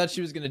Liberty. I thought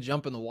she was going to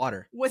jump in the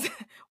water. Was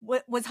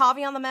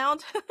Javi on the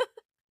mound?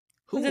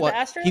 Who was it the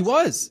Astros? He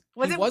was.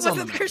 Was on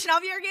it the Christian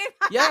Javier game?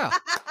 Yeah.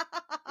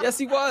 Yes,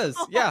 he was.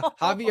 Yeah,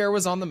 Javier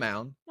was on the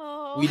mound.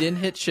 Oh. We didn't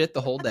hit shit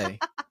the whole day.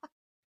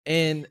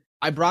 And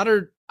I brought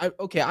her.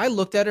 I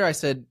looked at her. I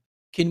said,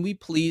 "Can we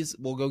please?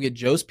 We'll go get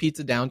Joe's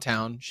Pizza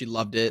downtown." She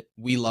loved it.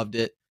 We loved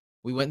it.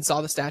 We went and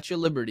saw the Statue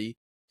of Liberty.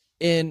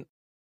 And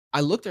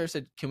I looked at her and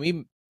said, "Can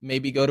we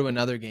maybe go to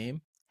another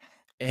game?"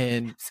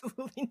 And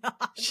absolutely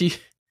not. She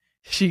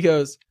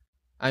goes,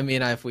 "I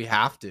mean, if we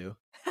have to."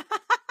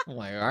 I'm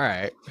like, all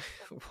right.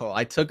 Well,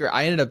 I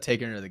ended up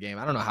taking her to the game.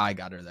 I don't know how I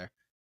got her there.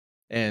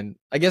 And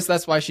I guess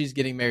that's why she's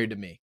getting married to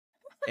me.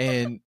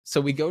 And so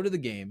we go to the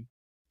game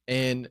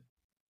and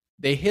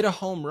they hit a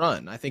home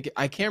run. I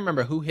can't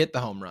remember who hit the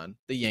home run,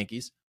 the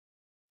Yankees.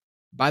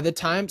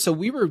 So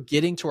we were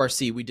getting to our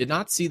seat. We did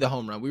not see the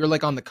home run. We were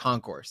like on the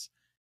concourse.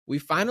 We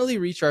finally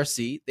reached our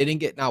seat. They didn't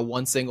get not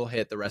one single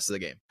hit the rest of the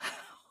game.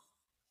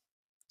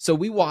 So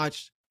we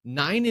watched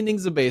 9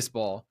 innings of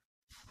baseball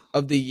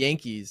of the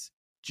Yankees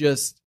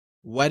just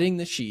wetting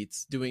the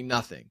sheets, doing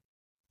nothing,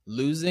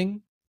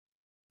 losing.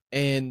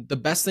 And the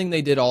best thing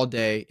they did all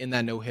day in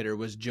that no-hitter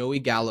was Joey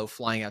Gallo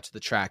flying out to the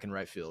track in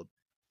right field.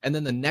 And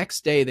then the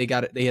next day they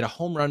hit a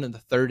home run in the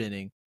 3rd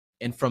inning.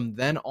 And from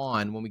then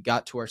on, when we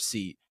got to our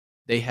seat,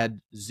 they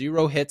had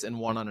 0 hits and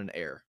 1 on an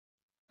error.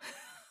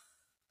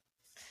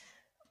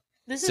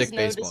 This is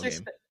no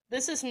disrespect.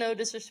 This is no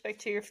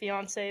disrespect to your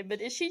fiance,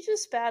 but is she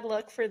just bad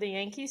luck for the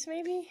Yankees,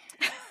 maybe?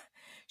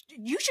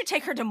 You should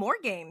take her to more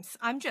games.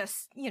 I'm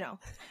just,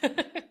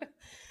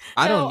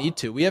 I don't need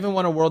to. We haven't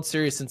won a World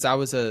Series since I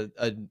was a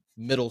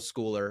middle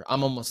schooler.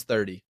 I'm almost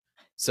 30.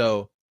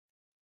 So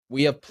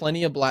we have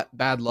plenty of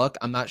bad luck.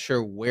 I'm not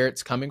sure where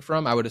it's coming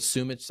from. I would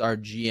assume it's our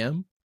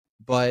GM,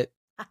 but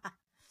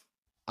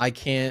I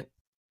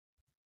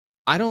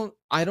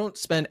don't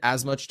spend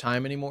as much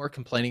time anymore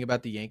complaining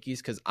about the Yankees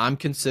because I'm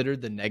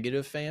considered the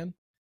negative fan.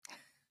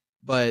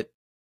 But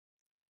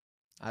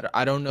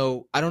I don't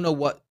know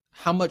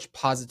how much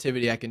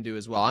positivity I can do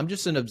as well. I'm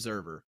just an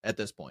observer at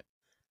this point.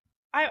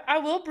 I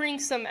will bring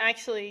some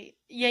actually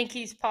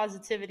Yankees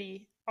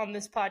positivity on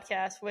this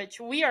podcast, which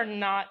we are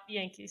not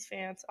Yankees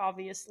fans,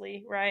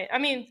 obviously, right? I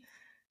mean,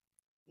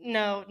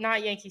 no,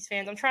 not Yankees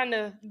fans. I'm trying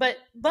to, but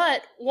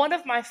one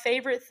of my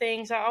favorite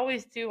things I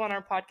always do on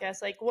our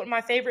podcast, like what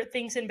my favorite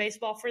things in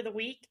baseball for the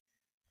week,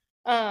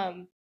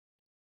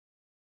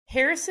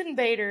 Harrison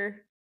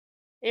Bader,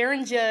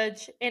 Aaron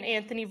Judge, and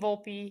Anthony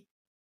Volpe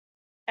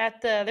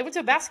they went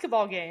to a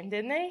basketball game,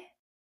 didn't they?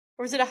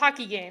 Or was it a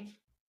hockey game?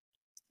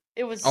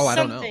 It was something. I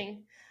don't know.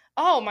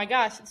 Oh my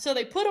gosh. So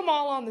they put them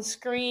all on the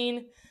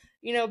screen.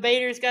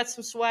 Bader's got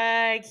some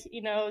swag,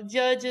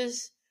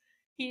 Judge's,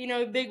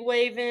 big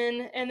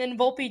waving, and then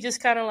Volpe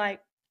just kind of like,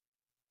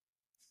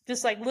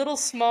 just like little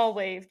small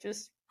wave,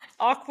 just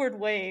awkward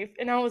wave.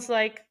 And I was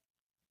like,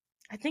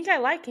 I think I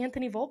like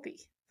Anthony Volpe.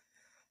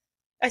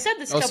 I said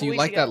this a Oh, couple so you weeks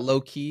like ago.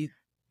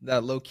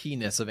 that low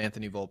keyness of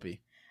Anthony Volpe?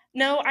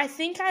 No, I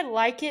think I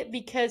like it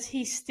because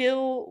he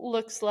still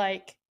looks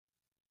like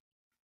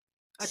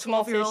A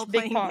small fish, 12-year-old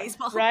big playing pond,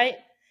 baseball. right?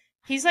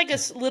 He's like a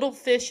little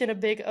fish in a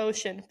big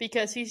ocean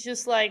because he's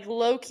just like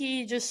low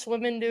key, just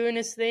swimming, doing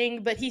his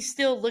thing, but he's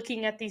still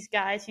looking at these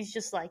guys. He's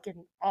just like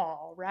in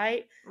awe,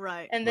 right?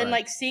 Right. And then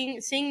Right. like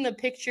seeing the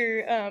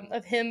picture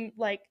of him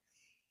like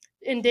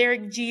in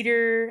Derek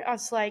Jeter, I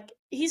was like,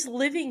 he's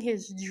living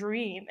his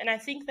dream, and I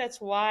think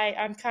that's why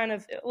I'm kind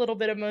of a little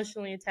bit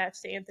emotionally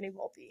attached to Anthony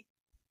Volpe.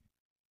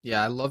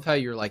 Yeah, I love how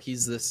you're like, he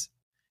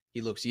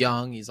looks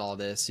young, he's all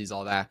this, he's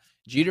all that.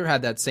 Jeter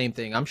had that same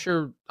thing. I'm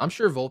sure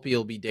Volpe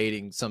will be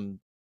dating some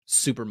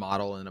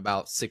supermodel in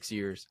about 6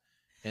 years.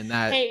 And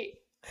that Hey,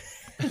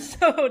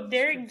 so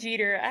Derek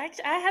Jeter, I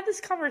had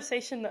this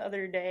conversation the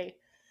other day.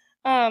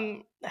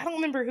 I don't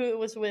remember who it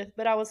was with,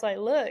 but I was like,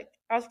 look,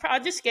 I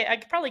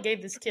probably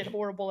gave this kid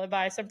horrible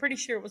advice. I'm pretty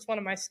sure it was one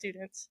of my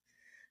students.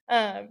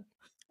 I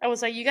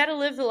was like, you got to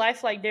live the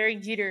life like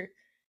Derek Jeter.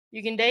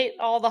 You can date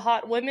all the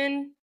hot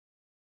women,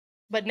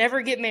 but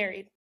never get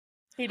married.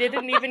 He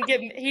didn't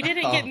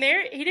get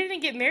married. He didn't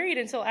get married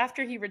until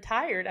after he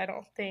retired, I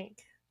don't think.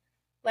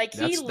 Like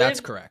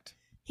that's correct.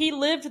 He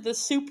lived the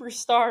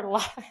superstar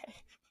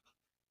life.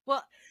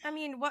 Well, I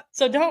mean, what?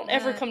 So don't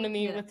ever come to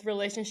me yeah. with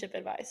relationship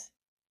advice.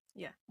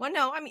 Yeah. Well,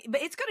 no, I mean,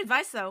 but it's good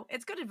advice though.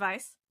 It's good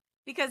advice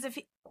because if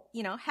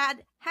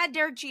had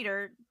Derek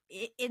Jeter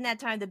in that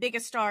time, the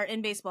biggest star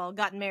in baseball,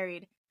 gotten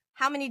married,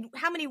 how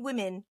many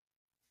women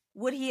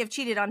would he have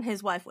cheated on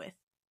his wife with?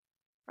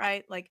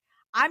 Right? Like,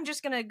 I'm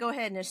just gonna go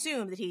ahead and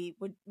assume that he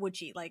would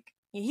cheat. Like,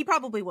 he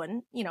probably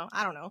wouldn't.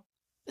 I don't know.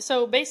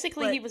 So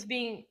basically, But- he was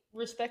being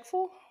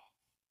respectful.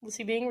 Was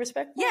he being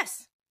respectful?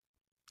 Yes.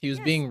 He was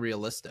being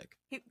realistic.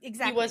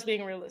 Exactly. He was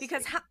being realistic.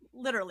 Because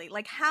literally,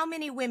 like, how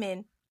many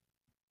women,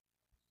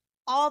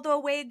 all the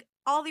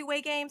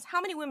away games,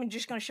 how many women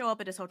just going to show up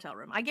at his hotel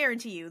room? I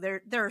guarantee you,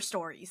 there are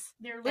stories.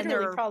 They're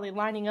literally probably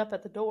lining up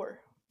at the door.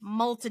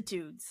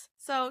 Multitudes.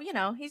 So he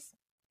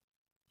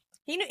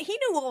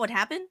knew what would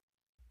happen.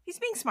 He's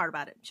being smart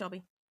about it,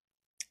 Shelby.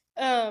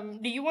 Do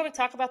you want to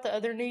talk about the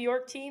other New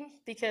York team?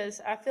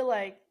 Because I feel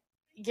like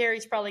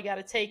Gary's probably got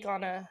a take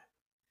on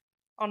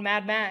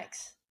Mad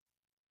Max.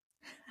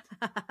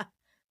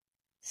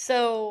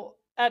 So,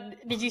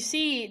 did you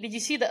see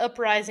the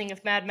uprising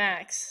of Mad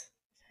Max?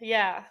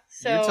 Yeah.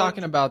 So You're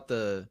talking about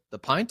the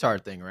pine tar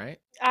thing, right?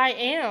 I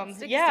am.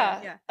 Sticky Yeah.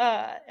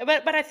 stuff,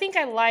 But I think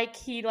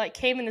he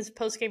came in his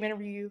post game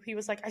interview. He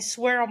was like, "I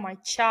swear on my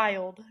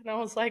child," and I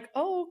was like,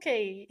 "Oh,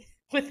 okay."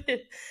 With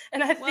it,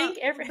 and I think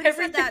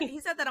everything. He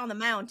said that on the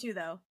mound too,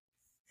 though.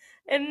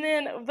 And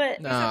then, but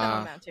He said that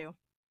on the mound too.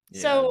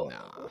 So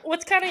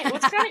what's kind of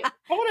I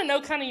want to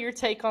know kind of your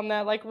take on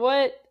that. Like,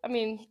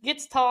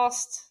 gets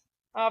tossed,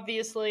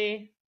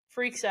 obviously,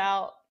 freaks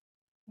out,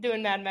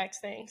 doing Mad Max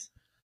things.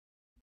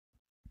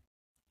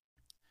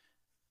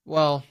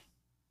 Well,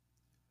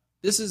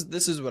 this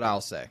is what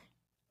I'll say.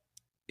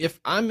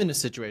 If I'm in a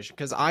situation,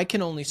 because I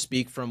can only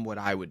speak from what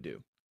I would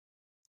do.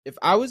 If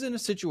I was in a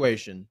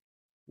situation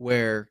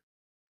where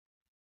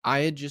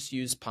I had just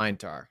used pine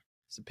tar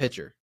as a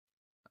pitcher,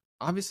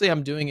 obviously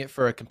I'm doing it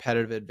for a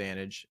competitive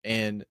advantage.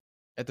 And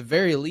at the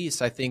very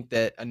least, I think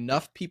that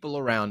enough people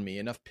around me,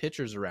 enough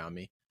pitchers around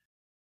me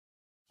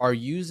are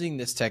using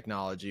this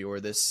technology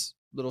or this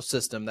little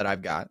system that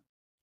I've got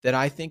that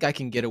I think I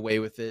can get away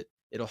with it.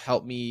 It'll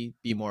help me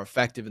be more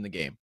effective in the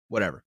game,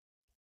 whatever.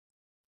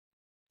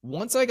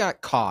 Once I got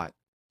caught,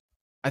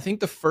 I think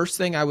the first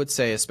thing I would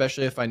say,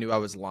 especially if I knew I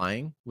was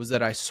lying, was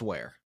that I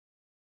swear.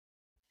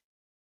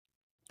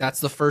 That's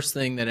the first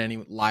thing that any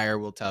liar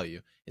will tell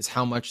you, is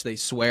how much they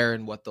swear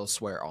and what they'll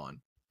swear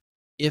on.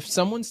 If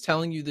someone's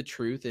telling you the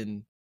truth,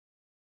 and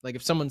like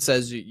if someone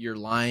says you're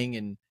lying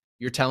and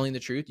you're telling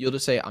the truth, you'll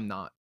just say, I'm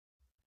not.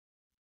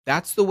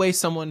 That's the way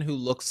someone who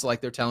looks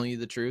like they're telling you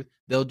the truth,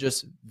 they'll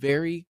just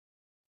very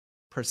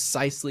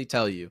precisely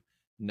tell you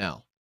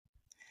no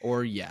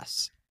or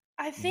yes.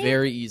 I think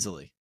very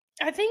easily.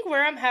 I think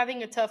where I'm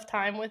having a tough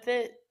time with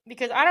it,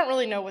 because I don't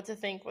really know what to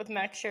think with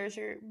Max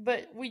Scherzer,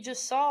 but we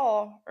just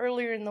saw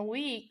earlier in the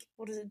week,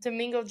 what is it,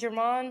 Domingo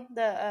Germán,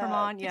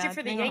 the pitcher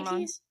for the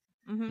Yankees?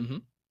 Mm-hmm.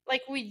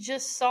 Like, we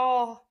just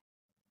saw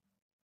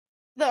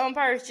the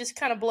umpires just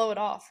kind of blow it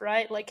off,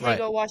 right? Like, hey,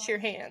 go wash your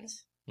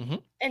hands. Mm-hmm.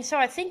 And so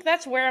I think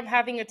that's where I'm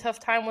having a tough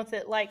time with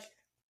it. Like,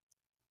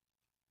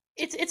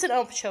 it's an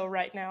ump show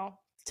right now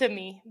to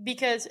me,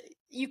 because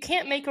you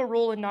can't make a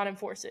rule and not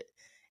enforce it.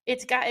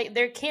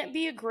 There can't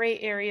be a gray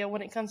area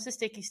when it comes to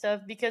sticky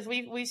stuff, because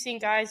we've seen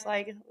guys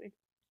like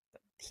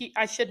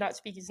I should not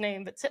speak his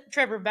name, but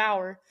Trevor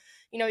Bauer.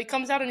 He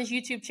comes out on his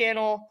YouTube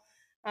channel.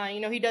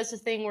 He does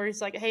this thing where he's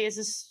like, "Hey, is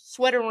this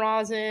sweat and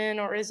rosin,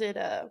 or is it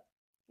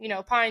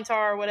pine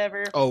tar or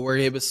whatever?" Oh, where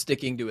he was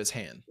sticking to his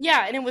hand.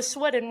 Yeah, and it was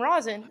sweat and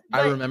rosin.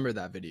 I remember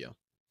that video.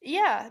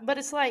 Yeah, but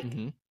it's like,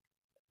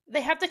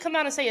 they have to come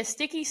out and say a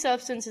sticky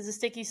substance is a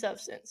sticky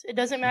substance. It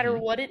doesn't matter Mhm.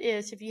 what it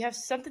is. If you have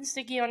something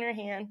sticky on your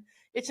hand,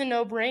 it's a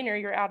no-brainer.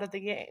 You're out of the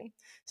game.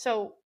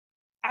 So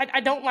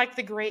I don't like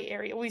the gray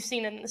area. We've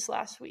seen it in this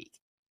last week.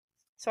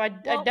 So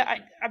Well,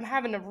 I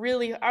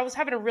was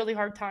having a really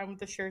hard time with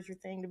the Scherzer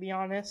thing, to be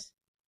honest.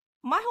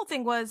 my whole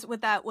thing was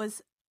with that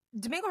was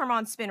Domingo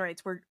Herman's spin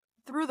rates were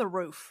through the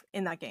roof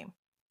in that game.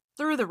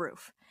 Through the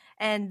roof.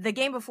 And the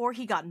game before,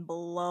 he got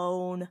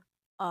blown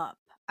up.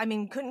 I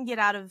mean, couldn't get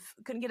out of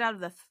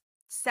the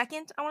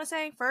second, I want to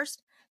say,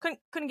 first.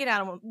 Couldn't get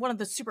out of one of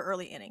the super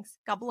early innings.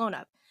 Got blown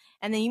up.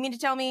 And then you mean to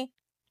tell me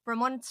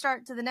from one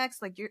start to the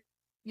next, like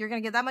you're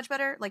going to get that much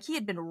better? Like, he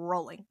had been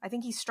rolling. I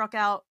think he struck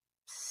out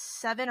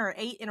 7 or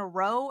 8 in a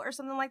row or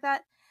something like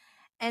that.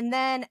 And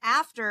then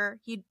after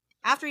he'd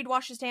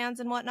washed his hands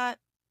and whatnot,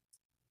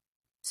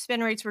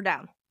 spin rates were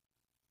down.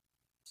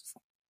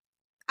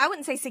 I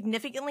wouldn't say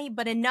significantly,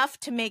 but enough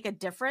to make a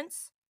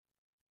difference.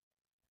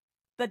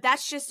 But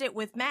that's just it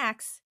with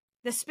Max.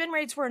 The spin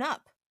rates weren't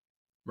up.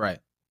 Right.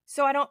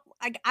 So I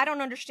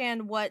don't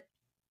understand what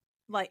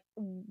I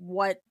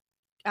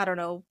don't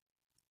know,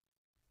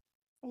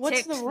 What's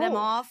ticked the rule? them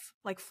off,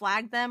 like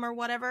flagged them or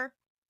whatever.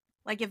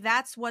 Like if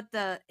that's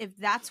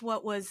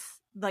what was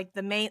like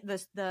the main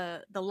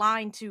the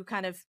line to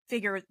kind of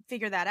figure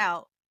that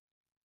out.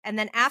 And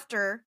then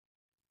after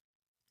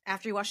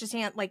he washed his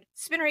hand, like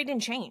spin rate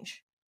didn't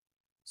change.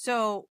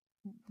 So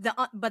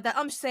but the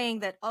ump's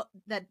saying that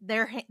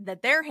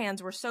their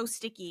hands were so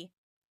sticky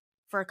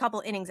for a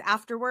couple innings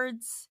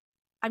afterwards.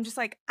 I'm just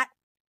like,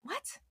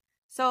 what?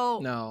 So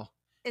No.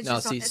 it's No,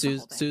 just see, it's a whole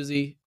thing.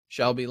 Susie,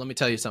 Shelby, let me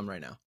tell you something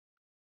right now.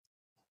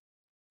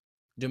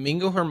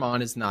 Domingo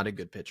Herman is not a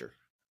good pitcher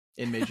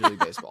in Major League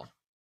Baseball.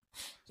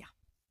 Yeah.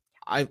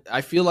 I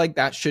feel like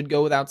that should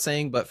go without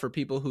saying, but for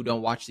people who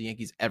don't watch the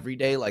Yankees every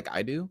day like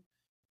I do,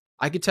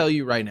 I could tell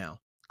you right now,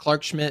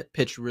 Clark Schmidt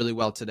pitched really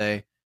well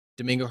today.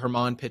 Domingo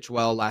Herman pitched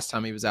well last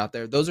time he was out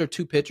there. Those are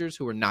two pitchers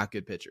who are not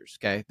good pitchers,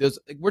 okay?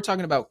 We're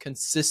talking about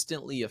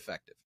consistently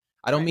effective.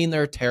 I don't Right. mean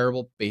they're a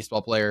terrible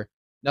baseball player,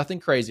 nothing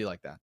crazy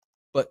like that,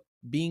 but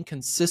being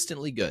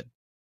consistently good,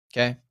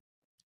 okay?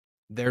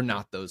 They're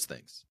not those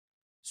things.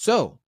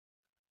 So,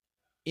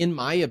 in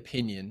my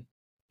opinion,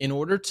 in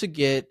order to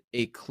get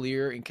a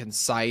clear and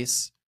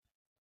concise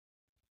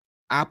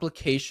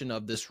application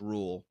of this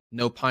rule,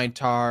 no pine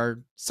tar,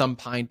 some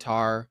pine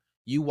tar,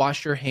 you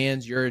wash your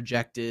hands, you're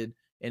ejected,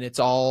 and it's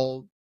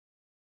all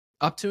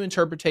up to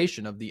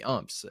interpretation of the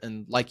umps.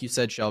 And like you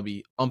said,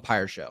 Shelby,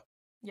 umpire show.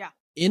 Yeah.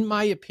 In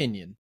my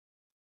opinion,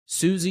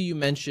 Susie, you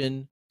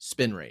mentioned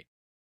spin rate.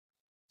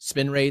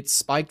 Spin rates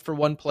spiked for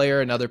one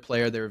player, another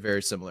player, they were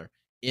very similar.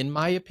 In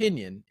my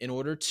opinion, in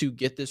order to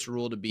get this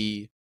rule to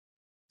be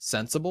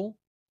sensible,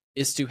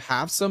 is to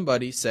have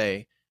somebody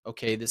say,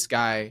 okay, this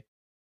guy,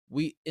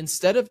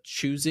 instead of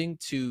choosing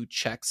to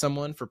check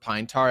someone for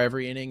pine tar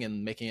every inning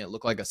and making it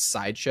look like a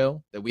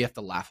sideshow that we have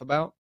to laugh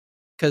about,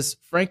 because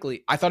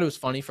frankly, I thought it was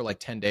funny for like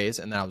 10 days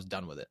and then I was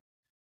done with it.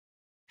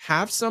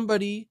 Have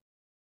somebody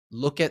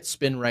look at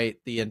spin rate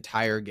the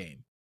entire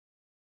game.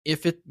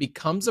 If it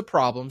becomes a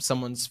problem,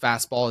 someone's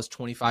fastball is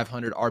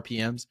 2,500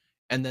 RPMs,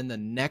 and then the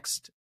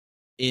next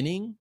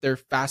inning, their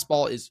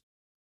fastball is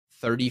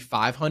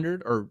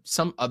 3,500 or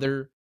some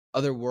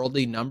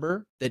otherworldly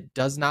number that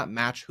does not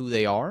match who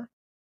they are,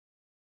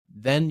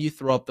 then you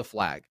throw up the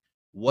flag.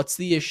 What's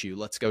the issue?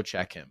 Let's go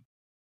check him.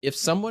 If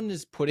someone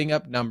is putting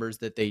up numbers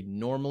that they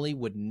normally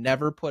would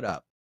never put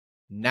up,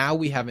 now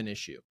we have an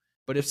issue.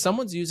 But if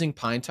someone's using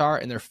pine tar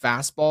and their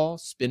fastball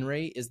spin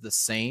rate is the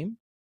same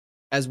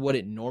as what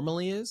it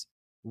normally is,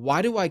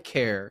 why do I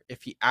care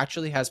if he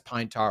actually has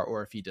pine tar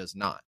or if he does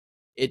not?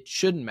 It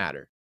shouldn't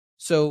matter.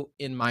 So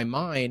in my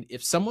mind,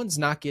 if someone's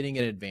not getting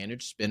an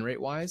advantage spin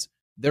rate wise,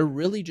 they're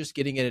really just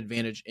getting an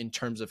advantage in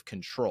terms of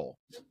control.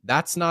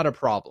 That's not a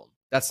problem.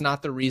 That's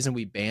not the reason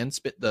we banned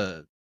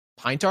the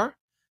pine tar.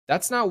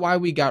 That's not why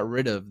we got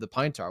rid of the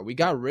pine tar. We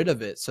got rid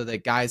of it so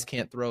that guys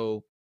can't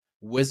throw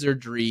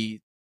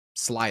wizardry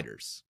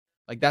sliders.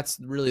 Like that's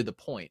really the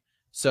point.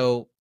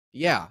 So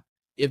yeah,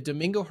 if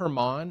Domingo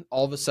Herman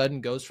all of a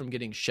sudden goes from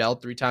getting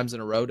shelled 3 times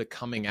in a row to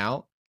coming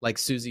out, like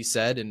Susie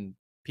said, and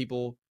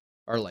people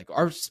are like,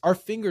 our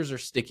fingers are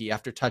sticky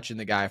after touching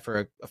the guy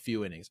for a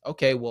few innings.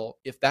 Okay, well,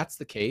 if that's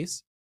the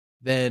case,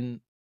 then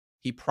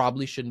he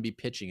probably shouldn't be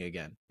pitching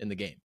again in the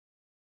game.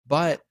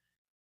 But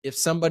if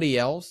somebody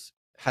else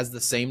has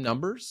the same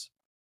numbers,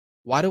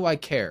 why do I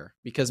care?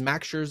 Because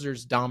Max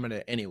Scherzer's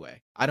dominant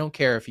anyway. I don't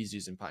care if he's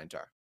using pine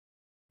tar.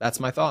 That's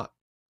my thought.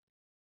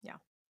 Yeah.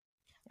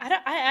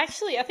 I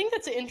think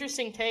that's an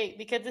interesting take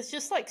because it's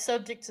just like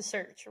subject to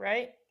search,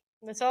 right?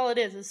 That's all it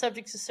is. It's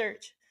subject to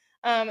search.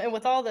 And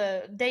with all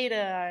the data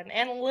and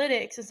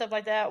analytics and stuff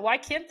like that, why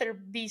can't there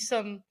be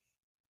somebody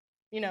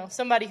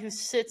who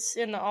sits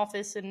in the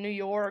office in New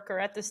York or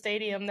at the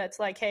stadium that's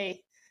like,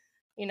 hey,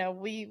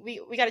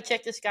 we got to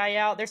check this guy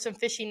out. There's some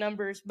fishy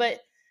numbers. But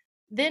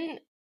then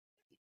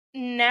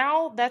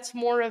now that's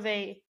more of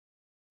a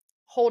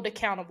hold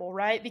accountable,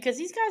 right? Because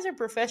these guys are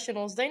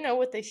professionals. They know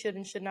what they should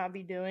and should not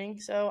be doing.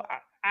 So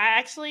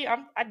I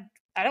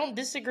I don't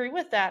disagree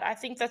with that. I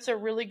think that's a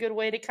really good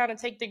way to kind of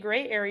take the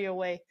gray area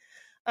away.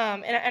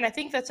 And I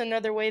think that's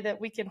another way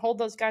that we can hold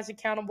those guys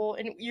accountable.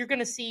 And you're going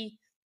to see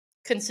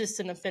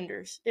consistent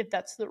offenders if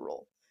that's the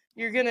rule.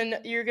 You're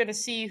gonna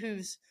see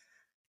who's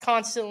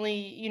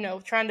constantly,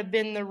 trying to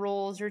bend the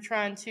rules or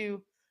trying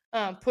to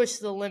push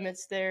the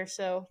limits there.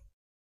 So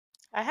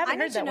I haven't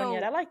heard that one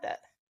yet. I like that.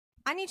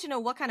 I need to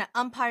know what kind of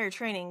umpire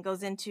training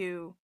goes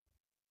into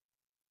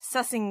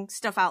sussing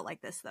stuff out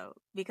like this, though,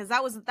 because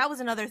that was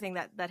another thing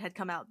that had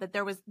come out, that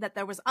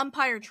there was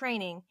umpire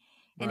training,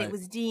 and Right. it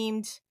was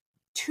deemed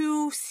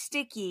too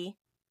sticky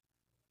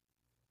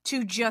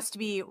to just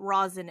be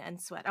rosin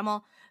and sweat.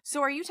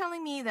 So are you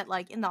telling me that,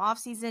 like, in the off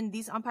season,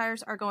 these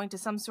umpires are going to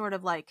some sort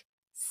of like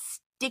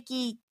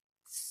sticky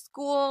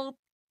school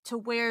to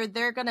where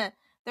they're gonna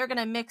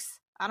mix,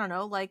 I don't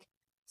know, like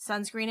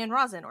sunscreen and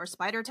rosin or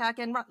spider tack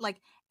and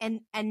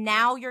and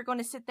now you're going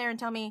to sit there and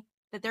tell me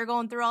that they're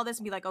going through all this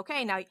and be like,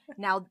 okay,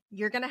 now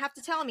you're going to have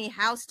to tell me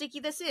how sticky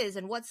this is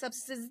and what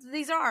substances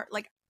these are.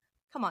 Like,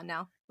 come on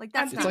now. Like,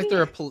 that's It's not,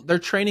 like they're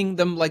training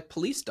them like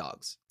police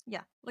dogs.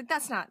 yeah, like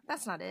that's not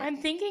it. I'm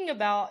thinking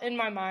about, in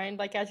my mind,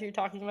 like as you're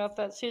talking about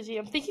that, Susie,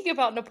 I'm thinking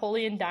about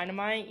Napoleon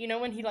Dynamite. You know,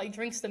 when he like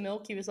drinks the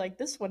milk, he was like,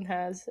 this one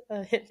has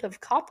a hint of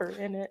copper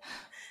in it.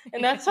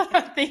 And that's what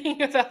I'm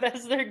thinking about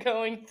as they're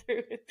going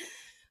through it.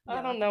 Yeah.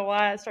 I don't know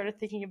why I started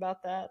thinking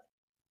about that.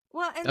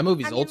 Well, That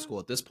movie's old school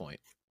at this point.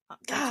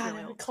 That's God,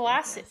 old school,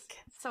 classic.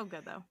 yes. So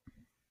good though.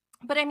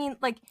 But I mean,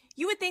 like,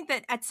 you would think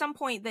that at some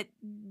point that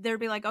there'd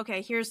be like,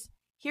 okay, here's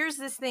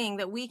this thing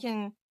that we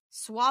can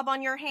swab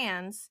on your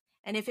hands,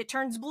 and if it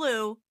turns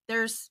blue,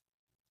 there's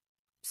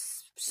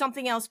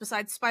something else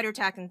besides spider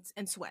tack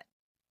and sweat.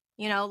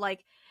 You know,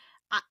 like,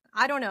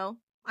 I don't know.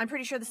 I'm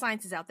pretty sure the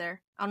science is out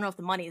there. I don't know if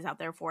the money is out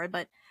there for it,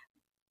 but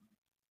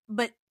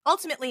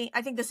ultimately,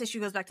 I think this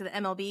issue goes back to the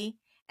MLB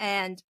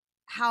and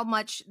how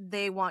much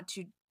they want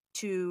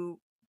to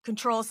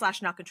control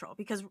 / not control.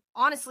 Because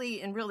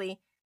honestly and really,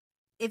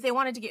 if they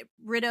wanted to get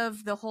rid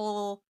of the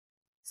whole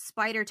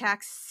spider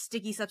tax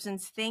sticky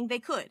substance thing, they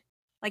could.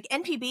 Like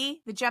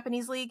NPB, the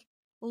Japanese league,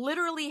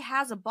 literally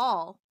has a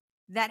ball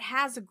that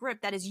has a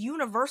grip that is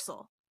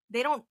universal.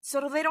 They don't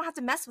have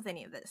to mess with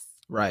any of this.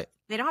 Right.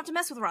 They don't have to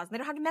mess with rosin. They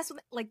don't have to mess with,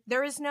 like,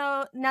 there is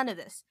none of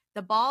this.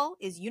 The ball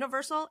is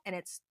universal and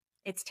it's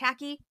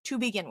tacky to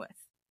begin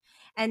with.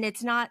 And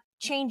it's not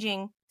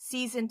changing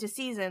season to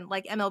season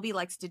like MLB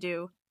likes to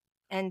do.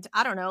 And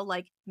I don't know,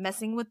 like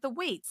messing with the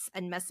weights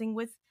and messing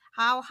with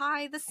how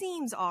high the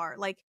seams are.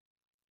 Like,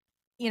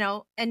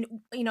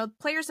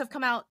 players have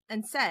come out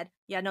and said,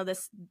 yeah, no,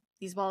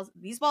 these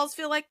balls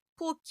feel like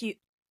pool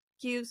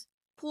cues,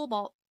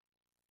 pool.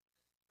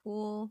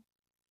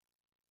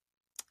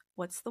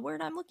 What's the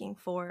word I'm looking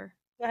for?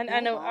 I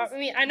know. I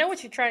mean, I know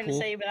what you're trying to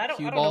say, but I don't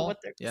know what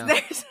they're.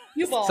 Yeah.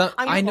 Cue ball.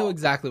 I know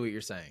exactly what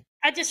you're saying.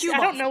 I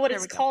don't know what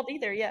it's called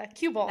either. Yeah,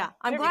 cue ball. Yeah,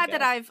 I'm glad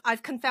that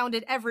I've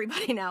confounded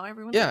everybody now.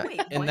 Everyone's yeah, like,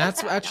 wait, and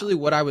that's actually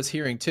what I was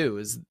hearing too.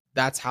 Is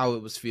that's how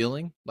it was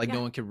feeling. Like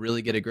no one could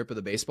really get a grip of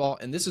the baseball.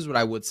 And this is what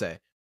I would say: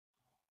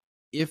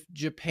 if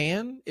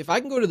I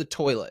can go to the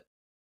toilet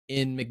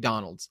in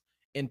McDonald's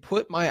and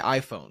put my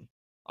iPhone.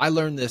 I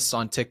learned this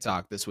on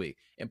TikTok this week,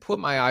 and put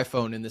my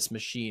iPhone in this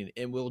machine,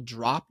 and will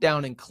drop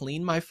down and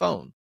clean my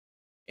phone,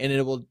 and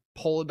it will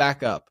pull it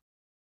back up.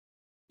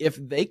 If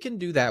they can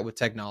do that with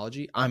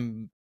technology,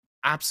 I'm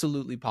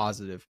absolutely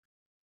positive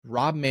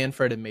Rob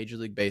Manfred in Major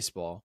League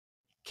Baseball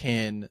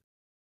can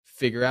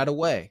figure out a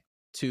way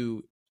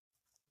to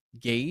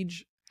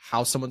gauge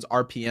how someone's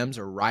RPMs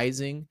are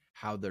rising,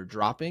 how they're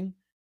dropping,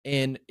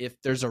 and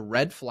if there's a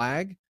red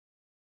flag,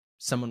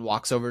 someone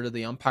walks over to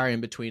the umpire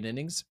in between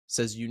innings,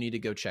 says, you need to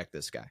go check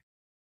this guy.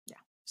 Yeah.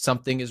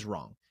 Something is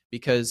wrong.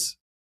 Because,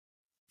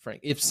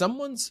 Frank, if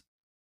someone's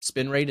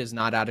spin rate is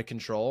not out of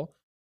control,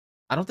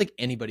 I don't think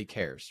anybody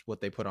cares what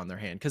they put on their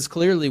hand. Because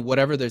clearly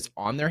whatever that's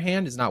on their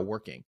hand is not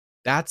working.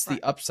 That's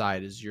the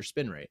upside, is your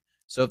spin rate.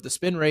 So if the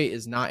spin rate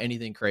is not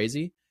anything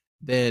crazy,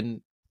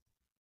 then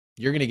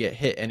you're going to get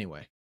hit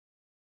anyway.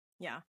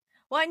 Yeah.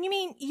 Well, and you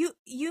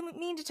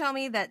mean to tell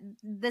me that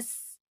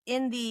this,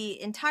 in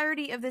the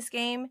entirety of this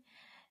game,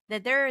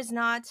 that there is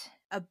not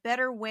a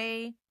better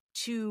way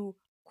to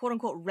quote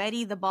unquote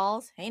ready the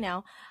balls? Hey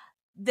now,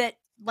 that,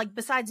 like,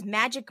 besides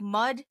magic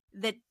mud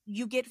that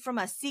you get from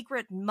a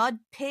secret mud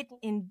pit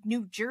in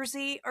New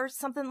Jersey or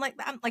something like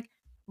that. I'm like,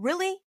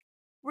 really,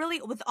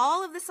 with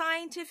all of the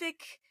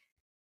scientific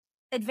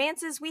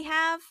advances we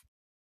have,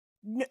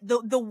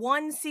 the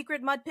one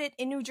secret mud pit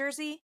in New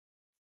Jersey,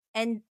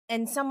 and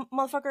some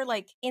motherfucker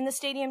like in the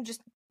stadium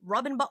just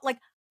rubbing like.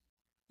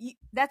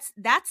 That's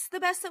the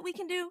best that we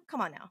can do.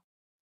 Come on now,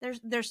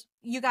 there's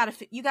you gotta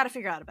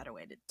figure out a better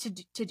way to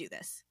do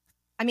this.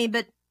 I mean,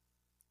 but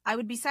I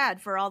would be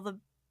sad for all the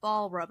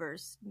ball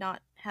rubbers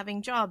not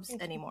having jobs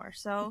anymore.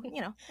 So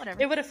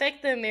whatever. It would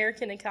affect the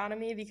American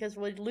economy because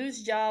we'd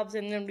lose jobs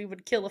and then we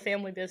would kill a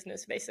family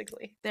business,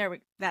 basically.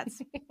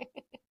 That's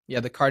yeah.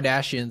 The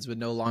Kardashians would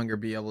no longer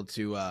be able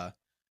to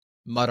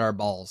mud our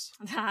balls.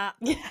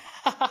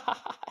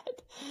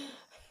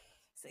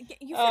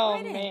 You fit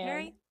right in,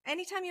 Harry.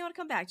 anytime you want to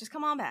come back, just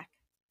come on back.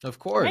 Of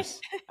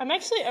course. I'm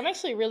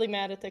actually really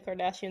mad at the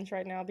Kardashians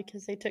right now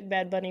because they took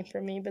Bad Bunny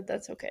from me, but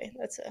that's okay.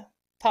 That's a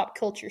pop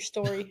culture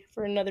story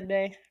for another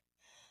day.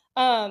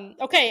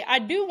 Okay, I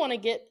do want to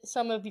get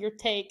some of your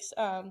takes.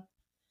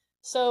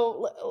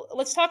 So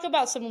let's talk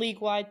about some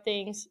league-wide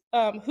things.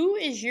 Who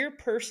is your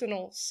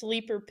personal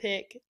sleeper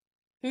pick?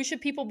 Who should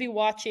people be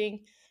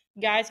watching?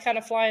 Guys kind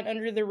of flying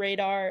under the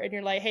radar, and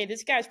you're like, hey,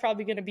 this guy's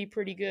probably going to be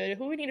pretty good.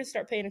 Who we need to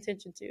start paying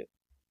attention to?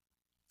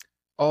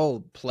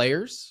 Oh,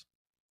 players?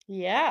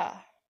 Yeah.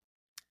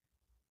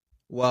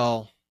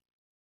 Well,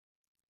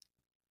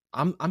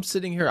 I'm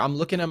sitting here, I'm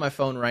looking at my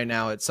phone right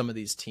now at some of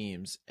these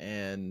teams,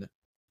 and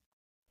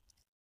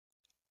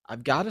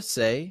I've got to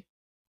say,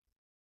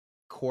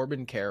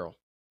 Corbin Carroll.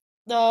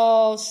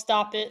 Oh,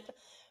 stop it.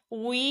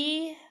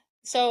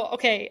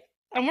 Okay,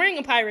 I'm wearing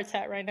a Pirates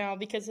hat right now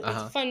because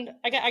it's fun.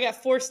 I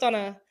got forced on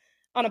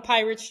a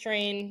Pirates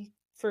train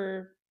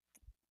for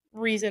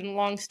reason,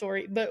 long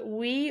story, but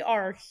we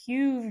are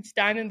huge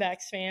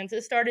Diamondbacks fans.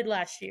 It started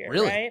last year,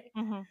 Really? right?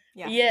 Mm-hmm.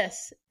 Yeah.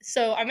 Yes.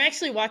 So I'm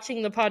actually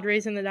watching the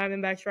Padres and the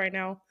Diamondbacks right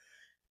now.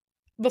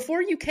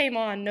 Before you came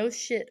on, no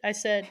shit, I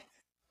said,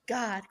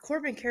 God,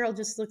 Corbin Carroll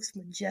just looks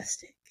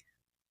majestic.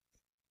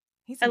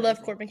 I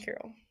love Corbin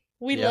Carroll.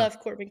 We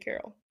love Corbin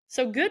Carroll.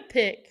 So good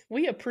pick.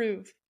 We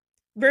approve.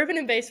 Bourbon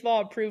and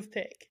Baseball approve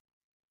pick.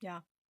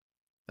 Yeah.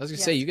 I was going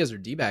to say, you guys are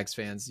D-backs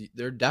fans.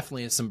 There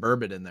definitely is some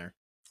bourbon in there.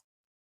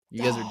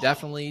 You guys are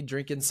definitely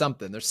drinking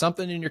something. There's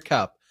something in your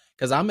cup.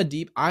 Because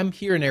I'm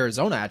here in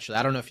Arizona, actually.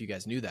 I don't know if you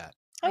guys knew that.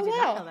 Oh, I did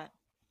not know that.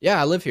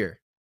 Yeah, I live here.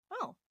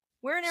 Oh,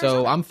 we're in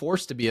Arizona. So I'm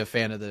forced to be a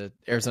fan of the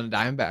Arizona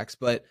Diamondbacks.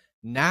 But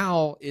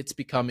now it's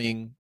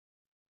becoming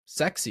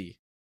sexy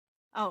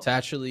to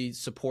actually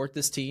support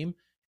this team.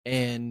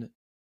 And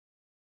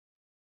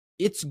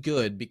it's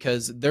good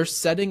because they're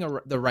setting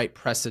the right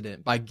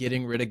precedent by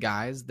getting rid of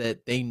guys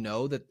that they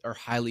know that are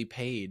highly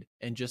paid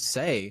and just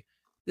say,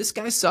 this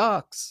guy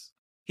sucks.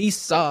 He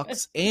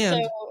sucks,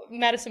 and so,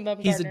 Madison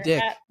Bumgarner, he's a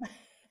dick.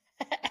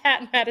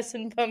 At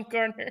Madison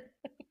Bumgarner.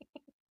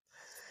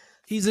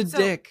 He's a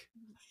dick.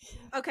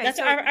 Okay, that's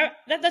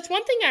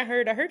one thing I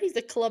heard. I heard he's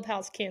a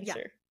clubhouse cancer.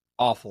 Yeah.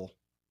 Awful.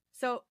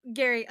 So,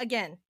 Gary,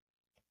 again,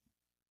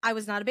 I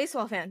was not a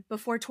baseball fan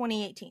before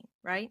 2018,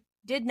 right?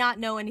 Did not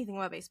know anything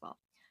about baseball.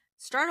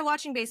 Started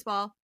watching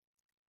baseball,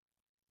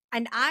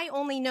 and I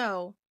only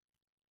know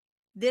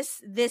this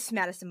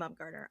Madison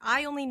Bumgarner.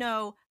 I only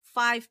know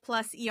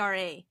 5+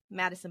 ERA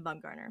Madison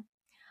Bumgarner.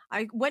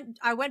 I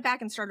went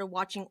back and started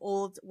watching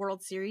old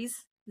World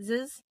Series,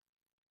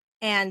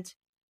 and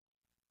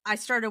I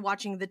started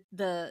watching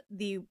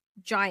the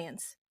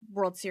Giants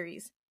World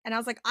Series, and I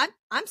was like,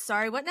 I'm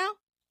sorry, what now?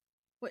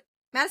 What,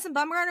 Madison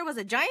Bumgarner was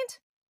a Giant?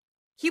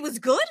 He was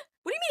good?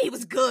 What do you mean he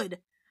was good?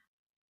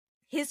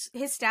 His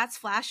stats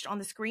flashed on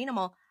the screen. I'm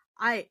all,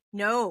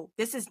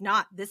 this is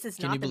not the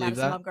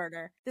Madison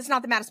Bumgarner. This is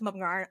not the Madison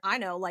Bumgarner I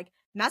know. Like,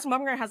 Madison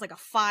Bumgarner has like a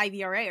 5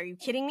 ERA. Are you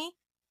kidding me?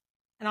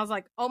 And I was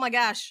like, oh my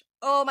gosh.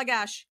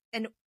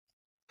 And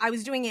I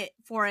was doing it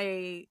for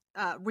a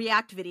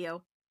React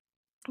video,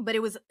 but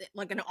it was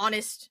like an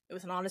honest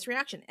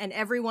reaction. And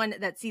everyone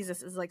that sees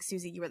this is like,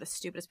 Susie, you are the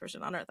stupidest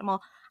person on earth. I'm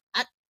all,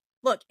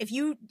 look, if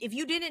you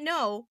didn't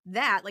know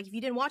that, like if you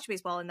didn't watch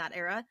baseball in that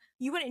era,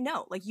 you wouldn't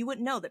know. Like you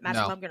wouldn't know that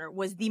Madison Bumgarner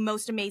was the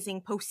most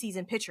amazing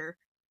postseason pitcher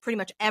pretty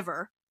much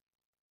ever.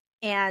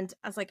 And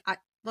I was like,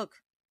 look,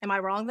 am I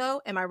wrong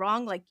though? Am I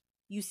wrong? Like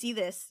you see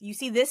this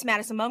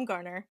Madison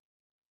Bumgarner,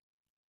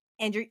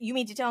 and you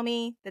mean to tell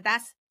me that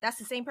that's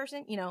the same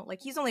person? You know,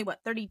 like he's only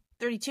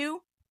 32,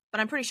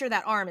 but I'm pretty sure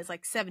that arm is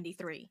like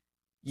 73.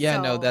 Yeah,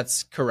 no,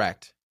 that's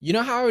correct. You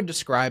know how I would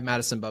describe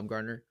Madison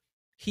Bumgarner?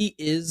 He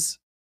is,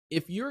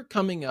 if you're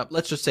coming up,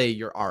 let's just say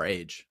you're our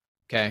age,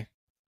 okay?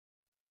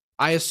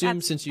 I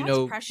assume since you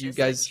know you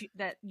guys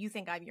that you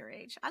think I'm your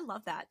age. I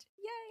love that.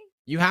 Yay.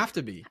 You have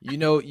to be. You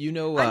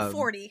know I'm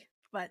 40,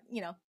 but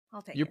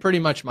I'll take it. You're pretty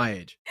much my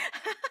age.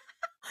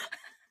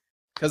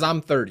 Cuz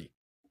I'm 30.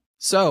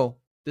 So,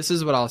 this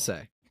is what I'll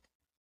say.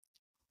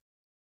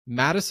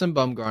 Madison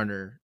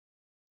Bumgarner,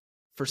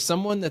 for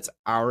someone that's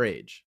our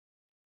age,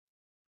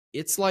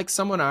 it's like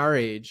someone our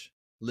age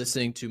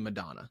listening to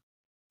Madonna.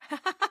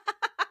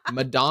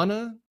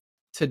 Madonna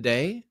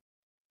today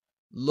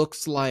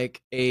looks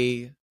like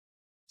a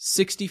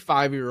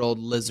 65-year-old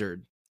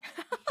lizard,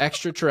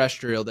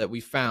 extraterrestrial that we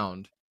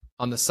found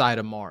on the side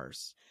of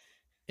Mars.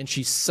 And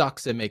she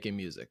sucks at making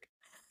music.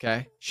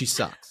 Okay? She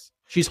sucks.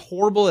 She's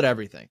horrible at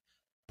everything.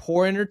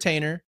 Poor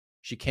entertainer.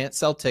 She can't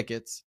sell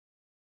tickets.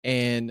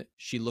 And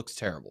she looks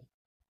terrible.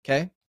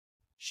 Okay?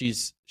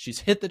 She's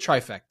hit the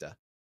trifecta.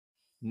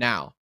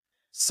 Now,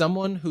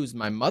 someone who's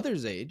my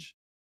mother's age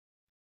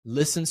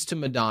listens to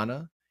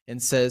Madonna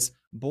and says,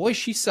 boy,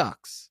 she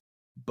sucks.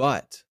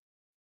 But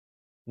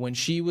when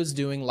she was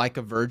doing Like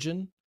a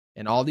Virgin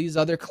and all these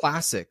other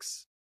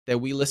classics that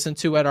we listen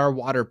to at our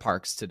water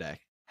parks today,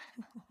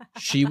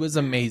 she was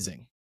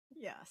amazing.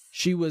 Yes.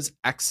 She was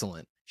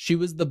excellent. She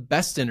was the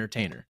best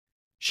entertainer.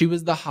 She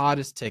was the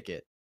hottest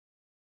ticket.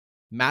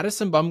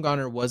 Madison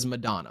Bumgarner was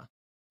Madonna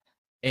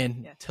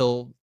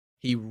until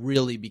he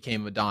really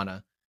became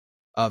Madonna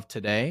of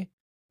today,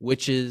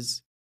 which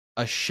is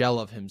a shell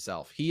of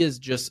himself. He is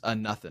just a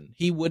nothing.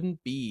 He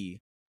wouldn't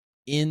be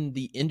in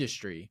the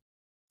industry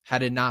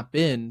had it not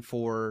been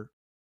for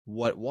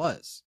what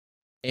was.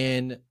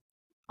 And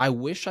I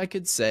wish I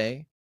could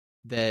say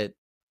that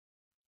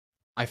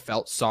I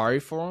felt sorry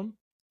for him,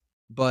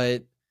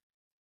 but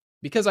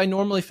because I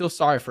normally feel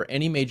sorry for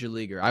any major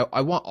leaguer,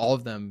 I want all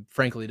of them,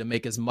 frankly, to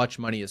make as much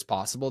money as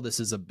possible. This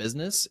is a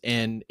business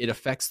and it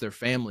affects their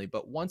family.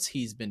 But once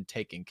he's been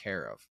taken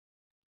care of,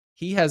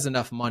 he has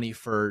enough money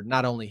for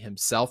not only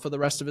himself for the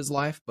rest of his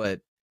life,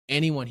 but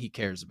anyone he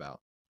cares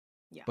about.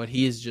 Yeah. But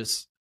he is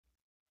just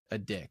a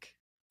dick.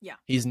 Yeah.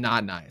 He's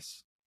not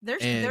nice.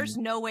 There's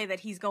no way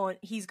that he's going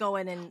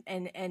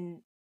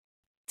and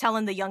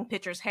telling the young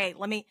pitchers, hey,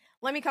 let me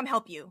come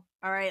help you.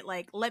 All right,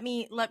 like let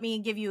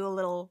me give you a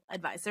little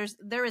advice.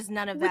 There is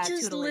none of that. Which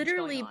is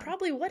literally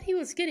probably what he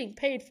was getting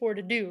paid for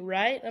to do,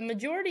 right? A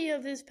majority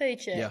of his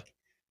paycheck. Yeah.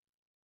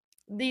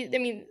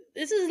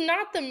 This is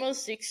not the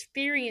most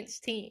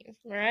experienced team,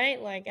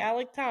 right? Like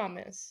Alec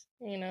Thomas,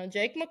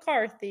 Jake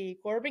McCarthy,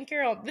 Corbin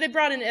Carroll. They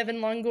brought in Evan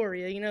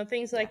Longoria,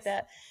 things like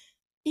that.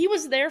 He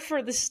was there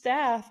for the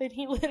staff, and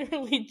he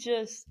literally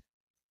just,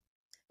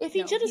 if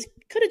he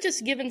could have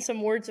just given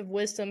some words of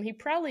wisdom, he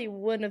probably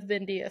wouldn't have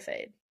been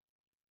DFA'd.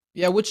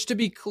 Yeah, which to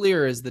be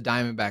clear is the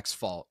Diamondbacks'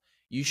 fault.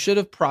 You should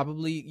have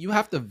you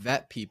have to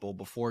vet people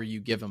before you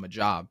give them a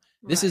job.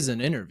 This is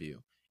an interview.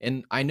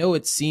 And I know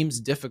it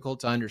seems difficult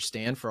to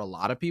understand for a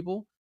lot of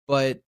people,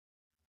 but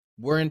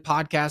we're in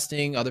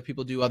podcasting, other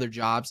people do other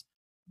jobs.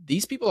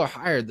 These people are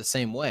hired the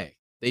same way.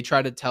 They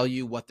try to tell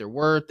you what they're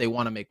worth. They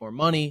want to make more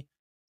money.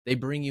 They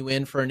bring you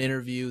in for an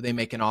interview. They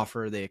make an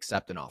offer. They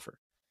accept an offer.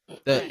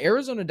 The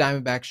Arizona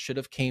Diamondbacks should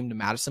have came to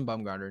Madison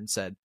Bumgarner and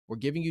said, we're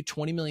giving you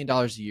 $20 million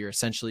a year,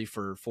 essentially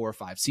for 4 or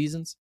 5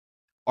 seasons.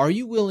 Are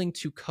you willing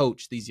to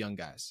coach these young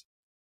guys?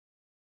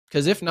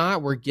 Because if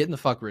not, we're getting the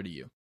fuck rid of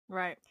you.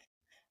 Right.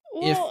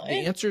 If the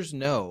answer is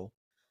no,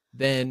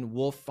 then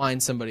we'll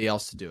find somebody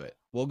else to do it.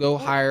 We'll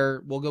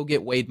go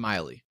get Wade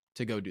Miley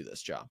to go do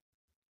this job.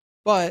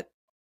 But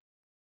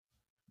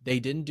they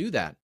didn't do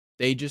that.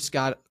 They just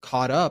got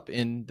caught up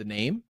in the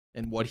name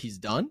and what he's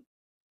done.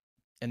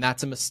 And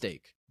that's a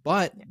mistake.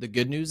 But the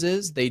good news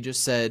is they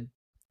just said,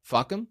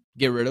 fuck him,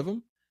 get rid of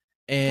him.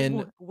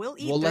 And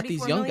we'll let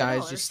these young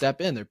guys just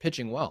step in. They're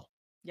pitching well.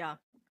 Yeah.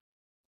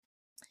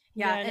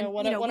 Yeah, I know.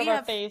 One of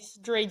our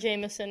faves, Dre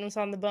Jameson, was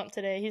on the bump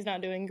today. He's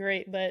not doing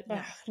great, but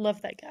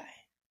love that guy.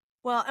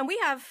 Well, and we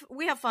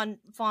have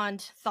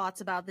fond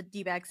thoughts about the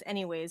D-backs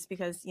anyways,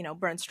 because,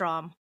 Brent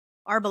Strom,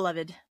 our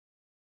beloved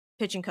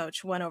pitching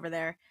coach, went over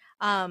there.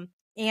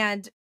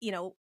 And,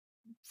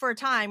 for a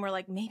time, we're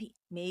like, maybe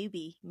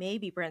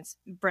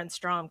Brent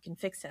Strom can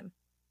fix him.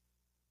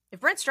 If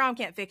Brent Strom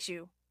can't fix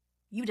you,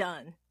 you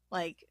done.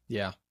 Like,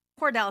 yeah.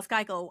 Poor Dallas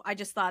Keuchel. I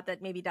just thought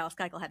that maybe Dallas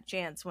Keuchel had a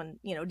chance when,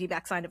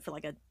 D-back signed up for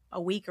like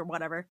a week or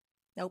whatever.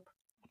 Nope.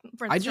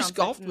 I just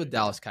golfed with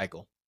Dallas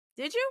Keuchel.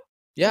 Did you?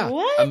 Yeah.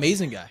 What?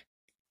 Amazing guy.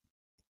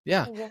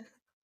 Yeah.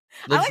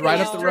 Lives right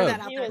up the road.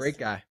 Great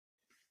guy.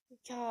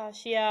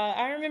 Gosh, yeah.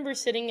 I remember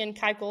sitting in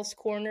Keuchel's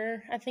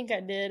corner. I think I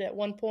did at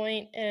one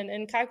point. And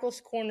in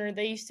Keuchel's corner,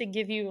 they used to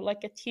give you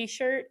like a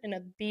t-shirt and a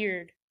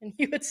beard. And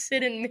you would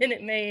sit in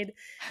Minute Maid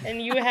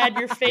and you had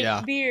your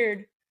fake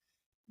beard.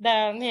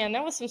 That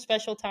was some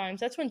special times.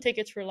 That's when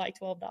tickets were like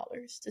 $12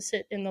 to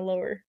sit in the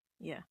lower.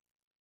 Yeah.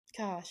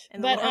 Gosh.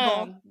 And the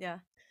lower bowl. Yeah.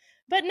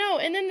 But no,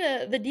 and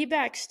then the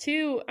D-backs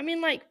too. I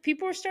mean, like,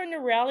 people are starting to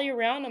rally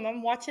around them.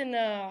 I'm watching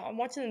I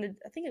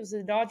think it was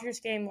the Dodgers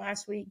game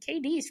last week.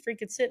 KD's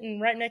freaking sitting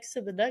right next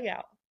to the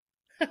dugout.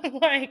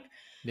 Like,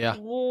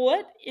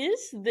 what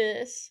is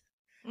this?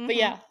 Mm-hmm. But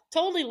yeah,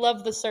 totally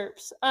love the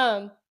Serps.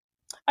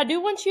 I do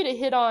want you to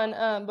hit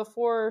on,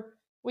 before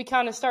we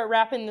kind of start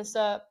wrapping this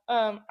up,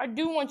 I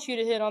do want you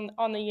to hit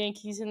on the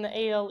Yankees in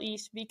the AL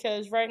East,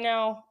 because right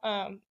now,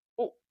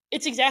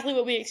 it's exactly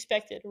what we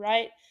expected,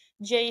 right?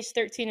 Jays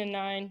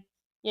 13-9,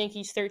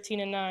 Yankees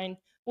 13-9.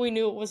 We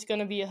knew it was going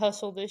to be a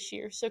hustle this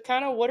year. So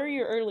kind of what are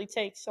your early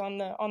takes on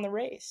the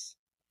race?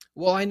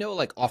 Well, I know,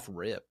 like, off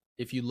rip,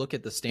 if you look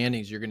at the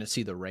standings, you're going to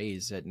see the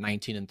Rays at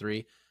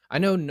 19-3. I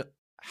know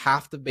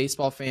half the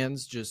baseball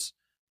fans just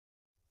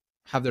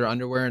have their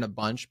underwear in a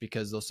bunch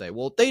because they'll say,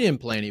 well, they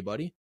didn't play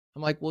anybody.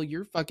 I'm like, well,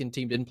 your fucking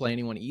team didn't play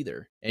anyone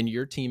either. And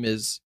your team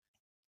is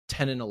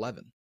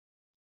 10-11.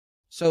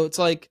 So it's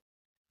like,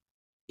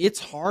 it's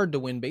hard to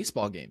win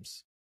baseball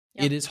games.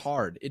 Yep. It is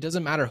hard. It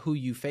doesn't matter who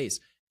you face,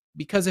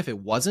 because if it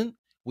wasn't,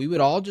 we would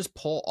all just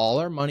pull all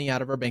our money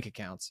out of our bank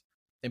accounts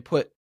and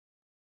put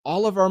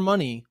all of our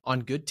money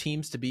on good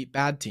teams to beat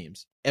bad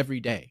teams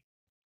every day.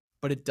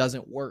 But it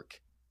doesn't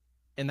work.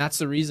 And that's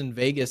the reason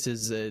Vegas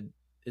is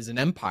an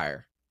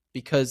empire,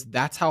 because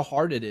that's how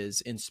hard it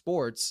is in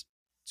sports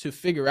to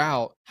figure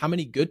out how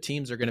many good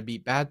teams are going to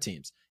beat bad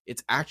teams.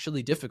 It's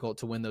actually difficult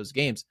to win those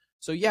games.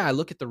 So yeah, I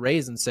look at the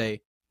Rays and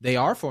say, they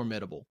are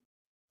formidable.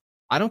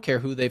 I don't care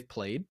who they've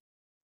played.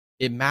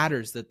 It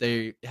matters that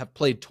they have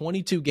played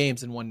 22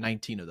 games and won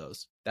 19 of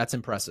those. That's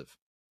impressive.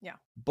 Yeah.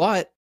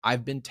 But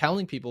I've been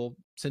telling people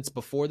since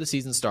before the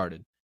season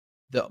started,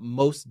 the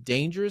most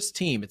dangerous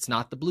team, it's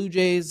not the Blue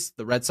Jays.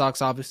 The Red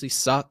Sox obviously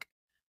suck,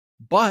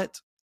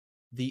 but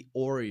the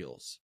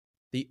Orioles.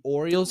 The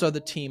Orioles are the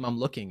team I'm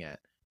looking at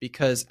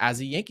because as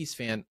a Yankees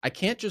fan, I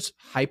can't just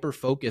hyper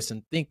focus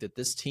and think that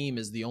this team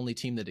is the only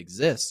team that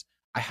exists.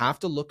 I have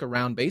to look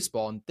around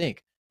baseball and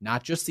think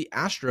not just the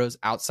Astros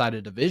outside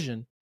of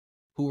division,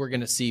 who we're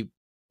going to see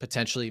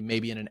potentially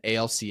maybe in an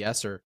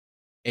ALCS or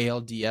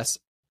ALDS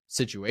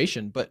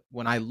situation, but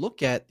when I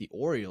look at the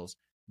Orioles,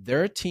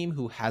 they're a team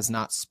who has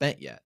not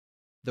spent yet.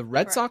 The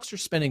Red Sox are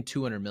spending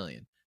 $200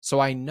 million. So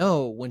I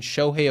know when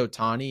Shohei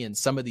Ohtani and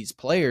some of these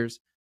players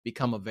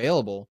become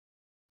available,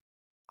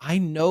 I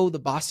know the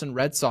Boston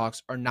Red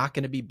Sox are not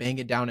going to be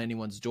banging down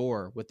anyone's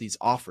door with these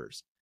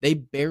offers. They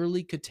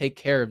barely could take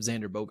care of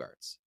Xander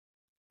Bogaerts.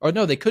 Or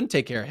no, they couldn't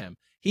take care of him.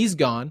 He's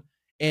gone.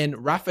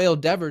 And Rafael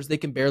Devers, they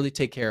can barely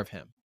take care of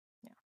him.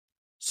 Yeah.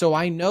 So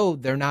I know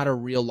they're not a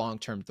real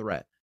long-term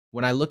threat.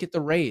 When I look at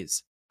the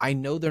Rays, I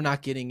know they're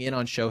not getting in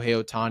on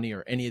Shohei Ohtani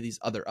or any of these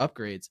other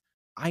upgrades.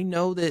 I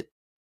know that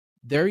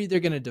they're either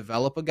going to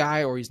develop a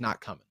guy or he's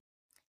not coming.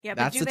 Yeah,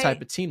 that's the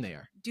type of team they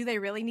are. Do they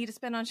really need to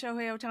spend on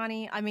Shohei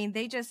Ohtani? I mean,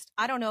 they just,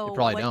 I don't know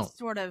what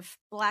sort of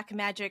black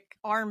magic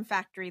arm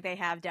factory they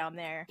have down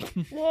there.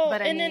 Well,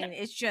 but I mean,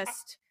 it's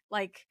just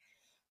like,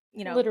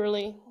 you know,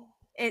 literally,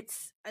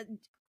 it's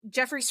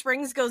Jeffrey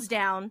Springs goes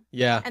down.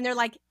 Yeah. And they're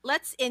like,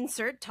 let's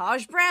insert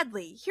Taj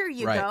Bradley. Here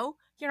you go.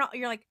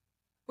 You're like,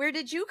 where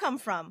did you come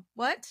from?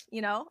 What?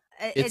 You know,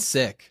 it's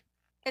sick.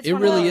 It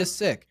really is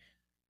sick.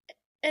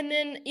 And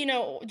then, you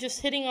know, just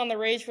hitting on the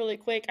Rays really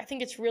quick, I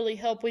think it's really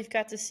helped. We've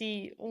got to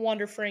see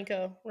Wander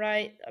Franco,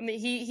 right? I mean,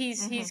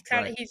 he's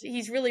kind of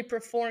he's really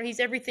performed. He's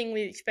everything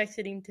we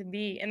expected him to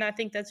be, and I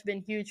think that's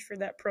been huge for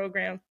that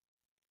program.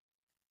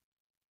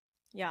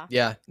 Yeah.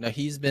 Yeah. No,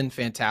 he's been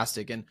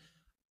fantastic, and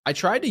I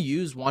tried to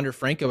use Wander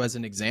Franco as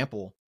an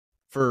example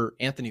for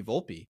Anthony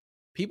Volpe.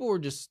 People were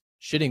just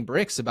shitting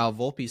bricks about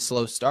Volpe's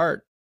slow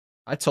start.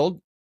 I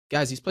told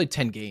guys he's played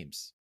 10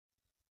 games.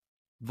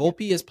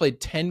 Volpe has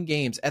played 10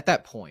 games at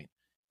that point,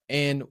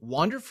 and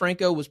Wander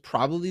Franco was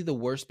probably the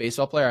worst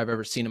baseball player I've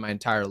ever seen in my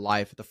entire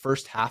life. The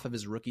first half of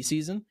his rookie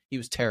season, he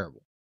was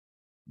terrible.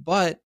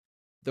 But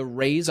the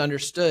Rays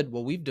understood,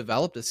 well, we've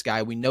developed this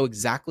guy. We know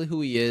exactly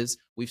who he is.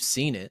 We've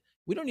seen it.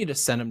 We don't need to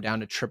send him down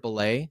to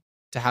AAA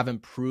to have him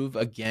prove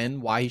again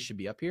why he should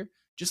be up here.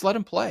 Just let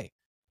him play.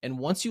 And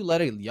once you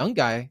let a young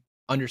guy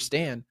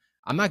understand,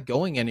 I'm not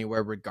going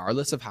anywhere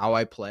regardless of how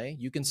I play,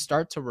 you can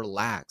start to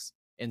relax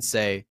and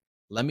say,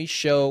 let me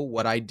show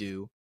what I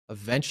do.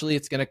 Eventually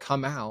it's going to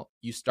come out.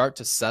 You start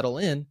to settle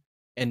in.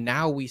 And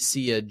now we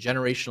see a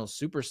generational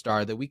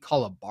superstar that we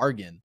call a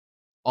bargain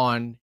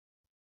on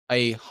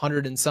a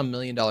 $100 and some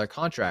million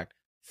contract.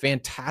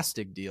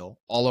 Fantastic deal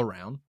all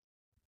around.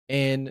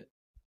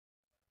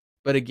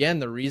 But again,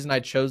 the reason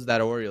I chose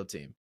that Oriole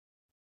team,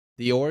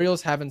 the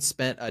Orioles haven't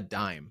spent a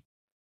dime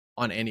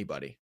on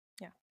anybody.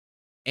 Yeah.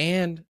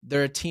 And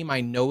they're a team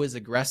I know is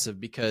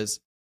aggressive because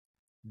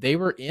they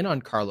were in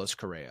on Carlos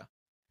Correa.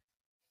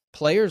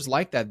 Players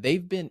like that,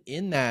 they've been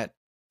in that,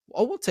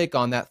 we'll take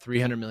on that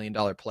 $300 million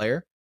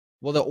player.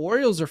 Well, the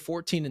Orioles are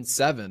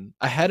 14-7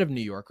 ahead of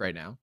New York right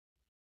now.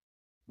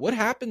 What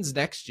happens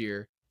next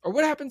year, or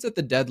what happens at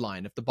the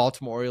deadline if the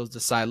Baltimore Orioles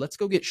decide, let's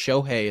go get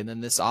Shohei, and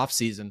then this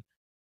offseason,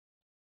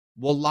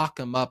 we'll lock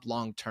him up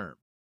long term?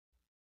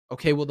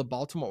 Okay, well, the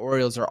Baltimore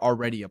Orioles are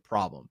already a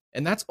problem,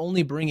 and that's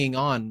only bringing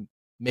on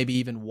maybe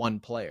even one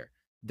player.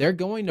 They're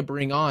going to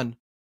bring on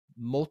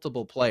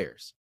multiple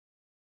players.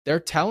 They're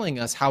telling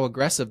us how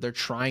aggressive they're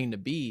trying to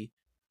be,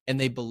 and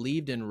they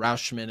believed in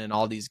Rauschman and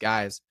all these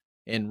guys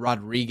and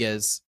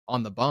Rodriguez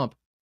on the bump.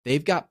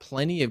 They've got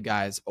plenty of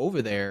guys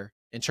over there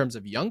in terms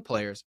of young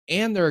players,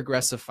 and they're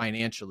aggressive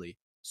financially.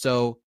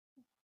 So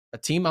a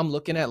team I'm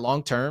looking at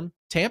long term,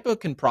 Tampa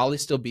can probably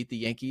still beat the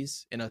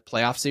Yankees in a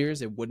playoff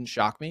series. It wouldn't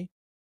shock me.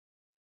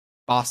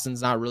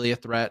 Boston's not really a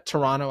threat.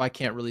 Toronto, I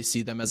can't really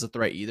see them as a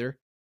threat either.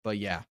 But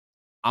yeah,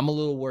 I'm a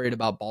little worried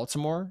about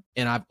Baltimore,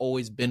 and I've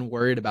always been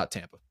worried about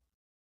Tampa.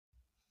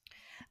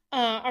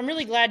 I'm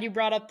really glad you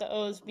brought up the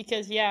O's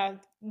because, yeah,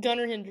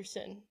 Gunnar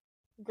Henderson,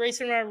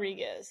 Grayson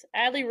Rodriguez,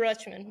 Adley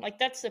Rutschman, like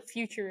that's the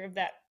future of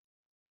that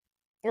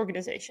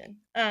organization.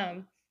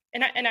 And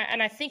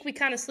I think we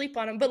kind of sleep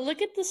on them. But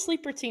look at the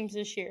sleeper teams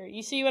this year.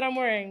 You see what I'm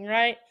wearing,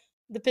 right?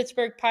 The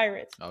Pittsburgh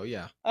Pirates. Oh,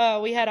 yeah.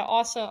 We had an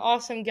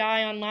awesome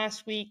guy on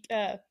last week,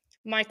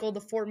 Michael,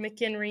 the Fort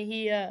McHenry.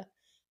 He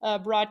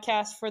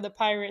broadcast for the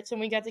Pirates, and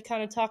we got to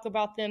kind of talk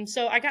about them.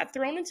 So I got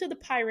thrown into the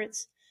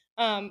Pirates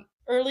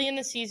early in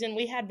the season.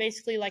 We had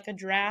basically like a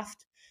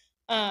draft.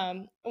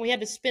 We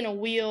had to spin a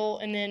wheel,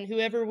 and then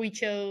whoever, we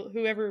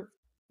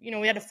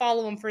had to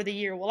follow them for the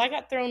year. Well, I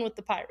got thrown with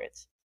the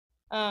Pirates.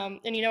 And,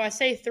 I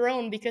say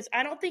thrown because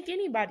I don't think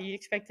anybody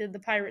expected the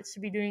Pirates to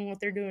be doing what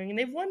they're doing. And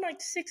they've won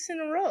like 6 in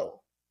a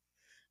row.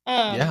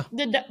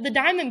 The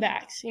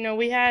Diamondbacks,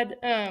 we had,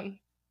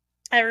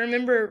 I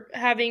remember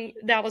having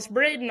Dallas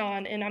Braden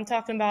on, and I'm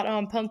talking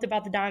about, pumped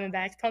about the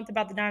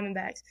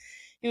Diamondbacks.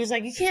 He was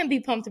like, you can't be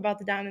pumped about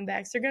the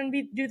Diamondbacks. They're going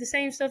to do the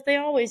same stuff they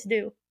always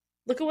do.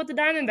 Look at what the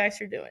Diamondbacks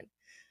are doing.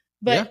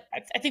 Yeah.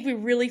 But I think we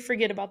really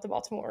forget about the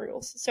Baltimore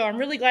Orioles. So I'm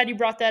really glad you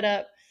brought that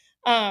up.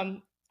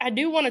 I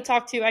do want to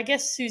talk to, I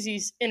guess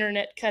Susie's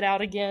internet cut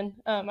out again.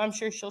 I'm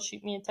sure she'll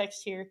shoot me a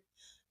text here.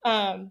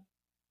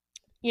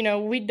 You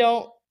know, we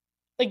don't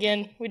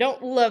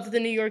love the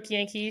New York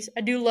Yankees.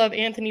 I do love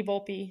Anthony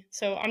Volpe,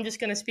 so I'm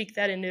just going to speak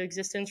that into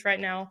existence right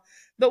now.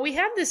 But we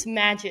have this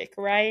magic,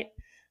 right,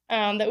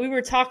 that we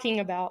were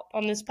talking about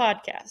on this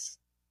podcast.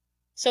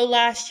 So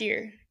last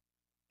year,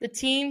 the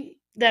team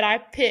that I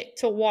picked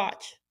to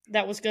watch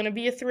that was going to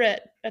be a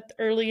threat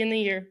early in the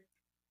year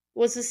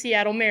was the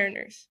Seattle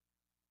Mariners.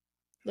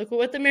 Look at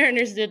what the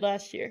Mariners did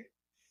last year.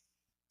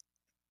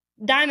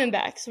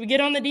 Diamondbacks, we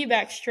get on the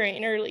D-backs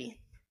train early.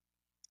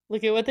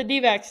 Look at what the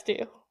D-backs do.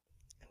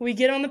 We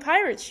get on the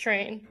Pirates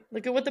train.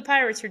 Look at what the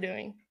Pirates are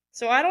doing.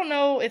 So I don't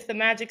know if the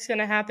magic's going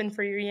to happen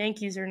for your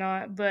Yankees or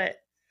not, but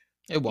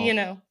It won't. you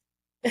know.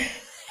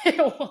 It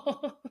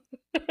won't.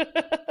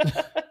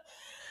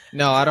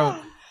 No, I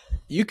don't.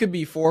 You could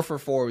be 4 for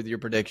 4 with your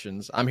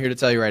predictions. I'm here to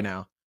tell you right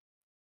now.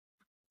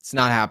 It's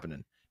not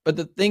happening. But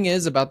the thing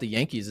is about the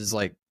Yankees is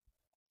like,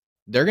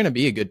 they're going to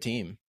be a good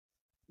team.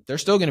 They're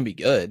still going to be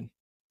good.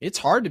 It's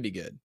hard to be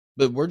good,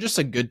 but we're just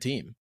a good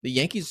team. The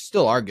Yankees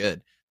still are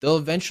good.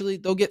 They'll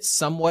get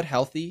somewhat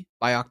healthy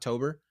by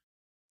October.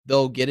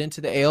 They'll get into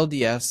the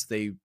ALDS.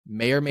 They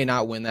may or may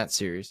not win that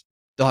series.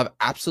 They'll have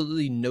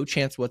absolutely no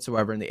chance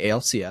whatsoever in the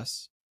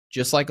ALCS,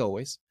 just like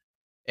always.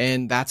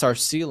 And that's our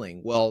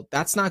ceiling. Well,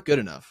 that's not good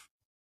enough.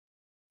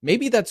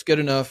 Maybe that's good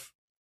enough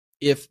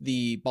if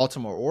the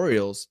Baltimore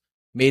Orioles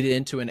made it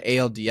into an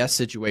ALDS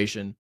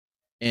situation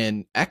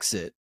and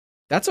exit.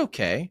 That's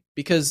okay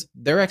because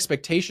their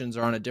expectations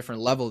are on a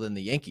different level than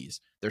the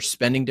Yankees. They're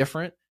spending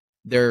different.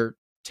 They're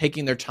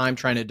taking their time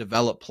trying to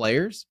develop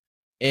players.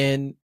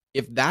 And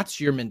if that's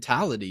your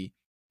mentality,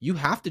 you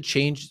have to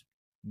change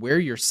where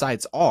your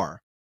sights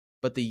are.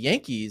 But the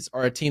Yankees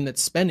are a team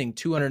that's spending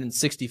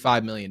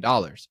 $265 million.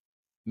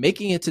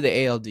 Making it to the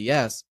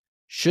ALDS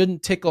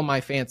shouldn't tickle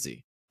my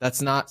fancy.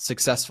 That's not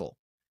successful.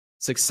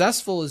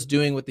 Successful is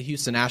doing what the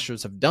Houston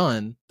Astros have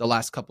done the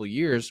last couple of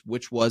years,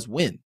 which was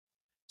win.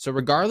 So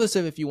regardless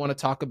of if you want to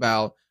talk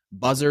about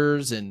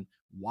buzzers and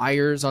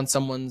wires on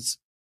someone's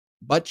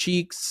butt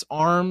cheeks,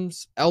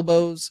 arms,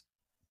 elbows,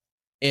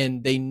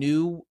 and they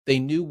knew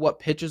what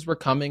pitches were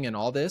coming and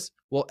all this,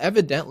 well,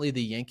 evidently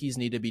the Yankees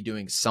need to be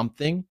doing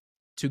something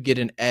to get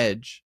an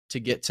edge to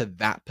get to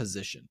that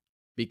position.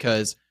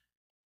 Because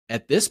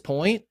at this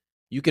point,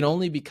 you can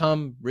only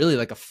become really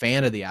like a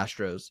fan of the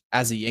Astros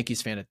as a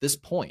Yankees fan at this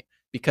point,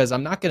 because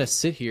I'm not going to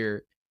sit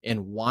here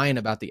and whine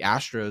about the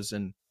Astros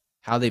and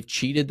how they've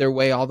cheated their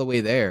way all the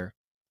way there.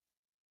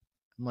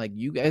 I'm like,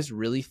 you guys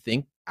really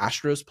think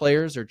Astros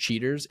players are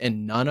cheaters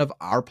and none of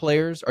our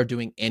players are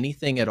doing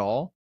anything at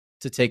all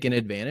to take an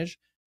advantage?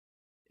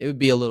 It would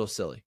be a little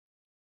silly.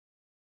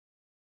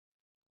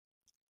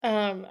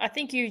 I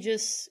think you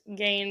just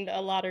gained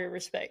a lot of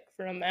respect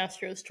from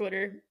Astros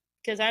Twitter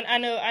because I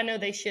know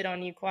they shit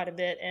on you quite a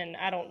bit, and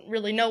I don't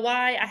really know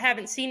why. I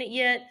haven't seen it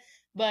yet,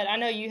 but I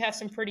know you have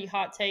some pretty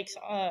hot takes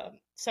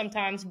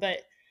sometimes. But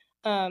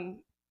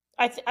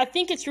I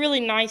think it's really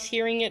nice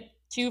hearing it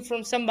too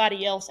from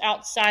somebody else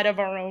outside of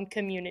our own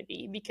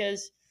community,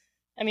 because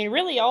I mean,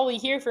 really, all we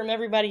hear from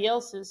everybody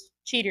else is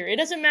cheater. It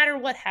doesn't matter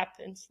what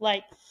happens.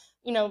 Like,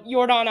 you know,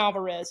 Yordan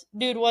Alvarez,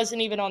 dude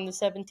wasn't even on the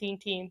 17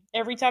 team.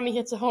 Every time he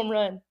hits a home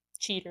run,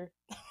 cheater.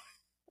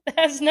 That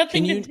has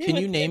nothing to do. Can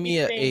you name me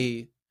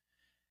a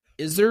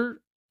is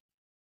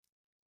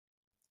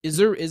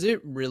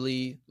it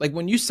really, like,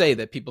 when you say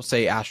that people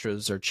say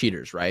Astros are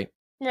cheaters, right?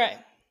 Right.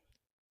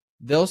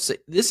 They'll say,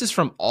 this is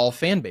from all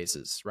fan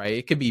bases, right?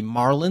 It could be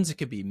Marlins, it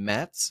could be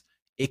Mets,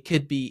 it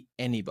could be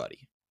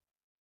anybody.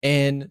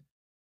 And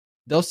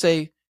they'll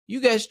say, you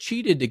guys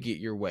cheated to get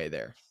your way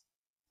there.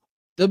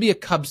 There'll be a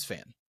Cubs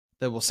fan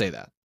that will say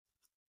that.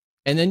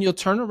 And then you'll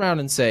turn around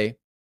and say,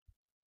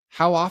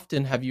 how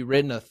often have you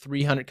written a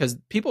 300? Because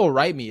people will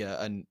write me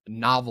a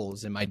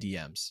novels in my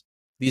DMs.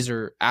 These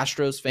are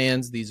Astros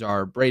fans. These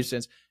are Braves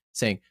fans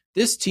saying,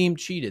 this team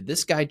cheated.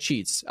 This guy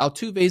cheats.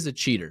 Altuve's a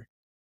cheater.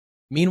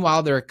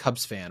 Meanwhile, they're a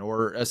Cubs fan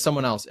or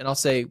someone else. And I'll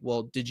say,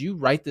 well, did you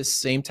write this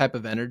same type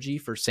of energy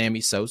for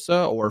Sammy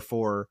Sosa or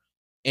for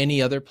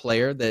any other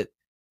player that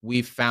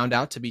we've found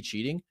out to be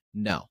cheating?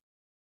 No.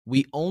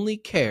 We only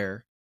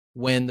care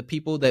when the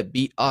people that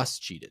beat us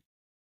cheated.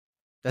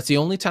 That's the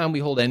only time we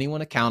hold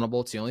anyone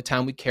accountable. It's the only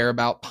time we care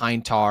about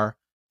Pine Tar.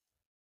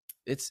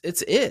 It's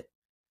it.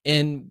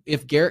 And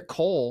if Garrett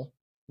Cole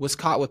was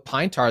caught with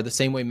Pine Tar the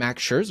same way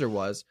Max Scherzer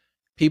was,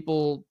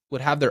 people would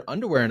have their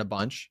underwear in a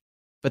bunch.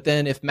 But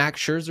then if Max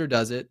Scherzer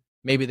does it,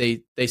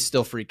 maybe they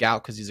still freak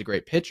out because he's a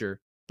great pitcher.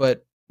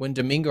 But when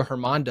Domingo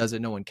Germán does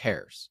it, no one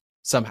cares.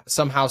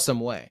 Somehow, some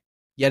way.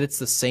 Yet it's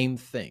the same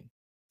thing.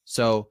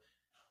 So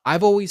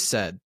I've always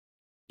said,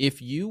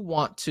 if you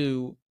want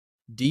to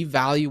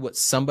devalue what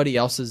somebody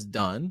else has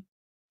done,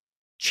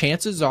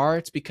 chances are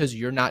it's because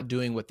you're not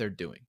doing what they're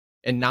doing.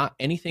 and not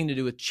anything to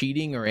do with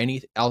cheating or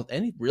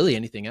really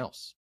anything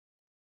else.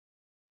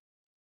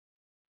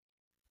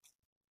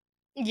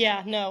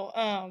 Yeah, no.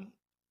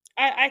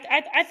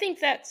 I think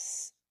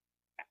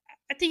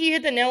I think you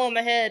hit the nail on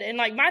the head. And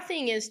like my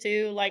thing is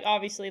too, like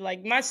obviously,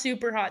 like my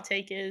super hot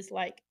take is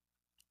like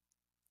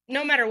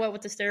no matter what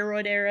with the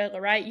steroid era,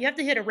 right? You have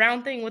to hit a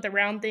round thing with a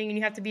round thing, and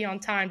you have to be on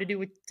time to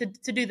do to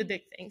do the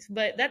big things.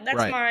 But that's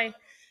Right. my,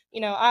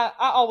 I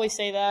always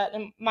say that,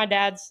 and my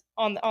dad's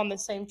on the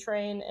same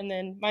train, and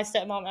then my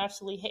stepmom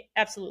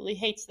absolutely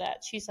hates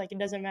that. She's like, it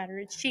doesn't matter,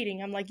 it's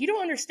cheating. I'm like, you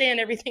don't understand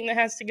everything that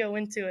has to go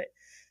into it.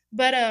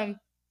 But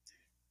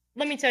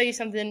let me tell you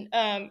something.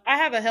 I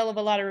have a hell of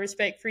a lot of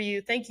respect for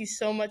you. Thank you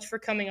so much for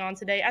coming on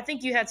today. I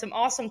think you had some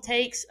awesome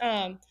takes.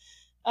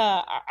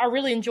 I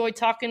really enjoyed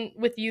talking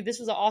with you. This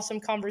was an awesome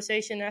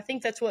conversation. And I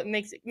think that's what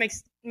made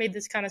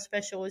this kind of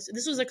special. Is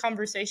this was a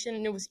conversation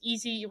and it was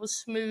easy, it was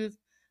smooth.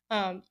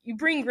 You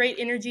bring great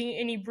energy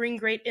and you bring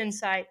great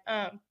insight.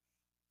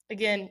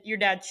 Again, your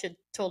dad should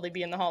totally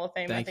be in the Hall of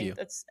Fame. Thank I think you.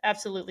 that's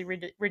absolutely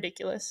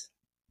ridiculous.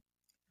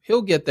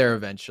 He'll get there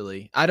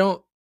eventually.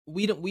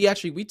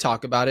 We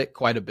talk about it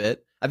quite a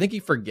bit. I think he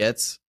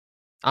forgets.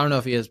 I don't know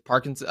if he has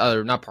Parkinson's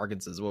or not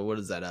Parkinson's. What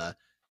is that?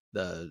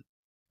 The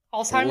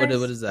Alzheimer's.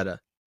 What is that?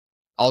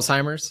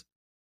 Alzheimer's.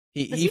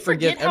 He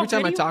forgets every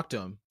time I talk to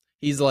him.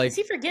 He's like, does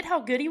he forget how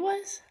good he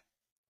was?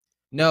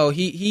 No,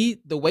 he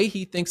the way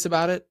he thinks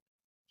about it,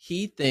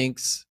 he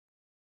thinks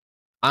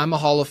I'm a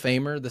Hall of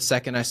Famer. The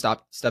second I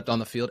stepped on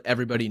the field,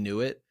 everybody knew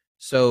it.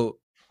 So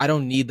I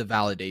don't need the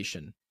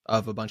validation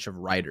of a bunch of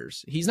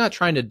writers. He's not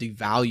trying to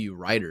devalue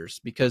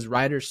writers because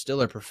writers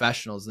still are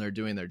professionals and they're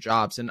doing their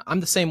jobs. And I'm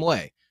the same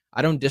way.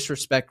 I don't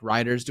disrespect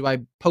writers. Do I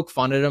poke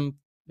fun at them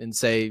and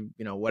say,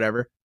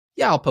 whatever?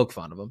 Yeah, I'll poke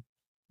fun of them.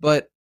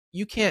 But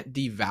you can't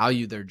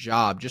devalue their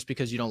job just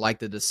because you don't like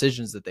the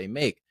decisions that they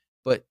make.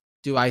 But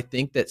do I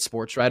think that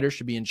sports writers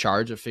should be in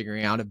charge of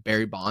figuring out if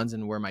Barry Bonds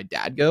and where my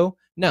dad go?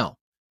 No.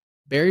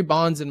 Barry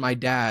Bonds and my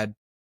dad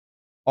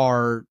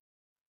are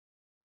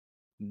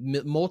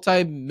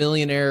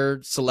multi-millionaire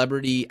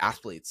celebrity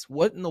athletes.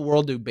 What in the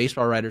world do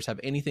baseball writers have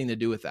anything to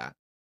do with that?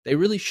 They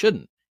really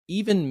shouldn't.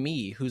 Even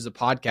me, who's a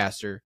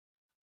podcaster,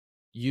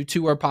 you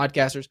two are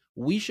podcasters,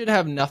 we should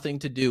have nothing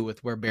to do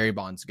with where Barry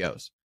Bonds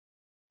goes.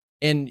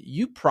 And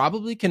you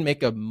probably can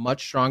make a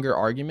much stronger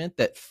argument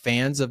that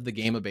fans of the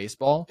game of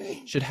baseball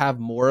should have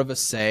more of a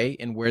say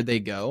in where they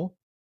go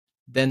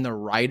than the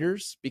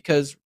writers,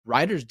 because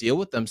writers deal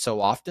with them so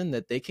often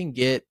that they can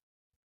get,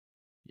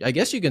 I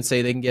guess you can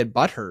say they can get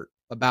butthurt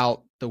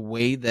about the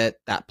way that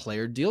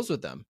player deals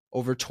with them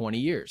over 20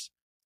 years.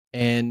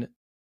 And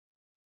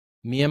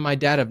me and my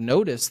dad have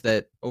noticed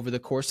that over the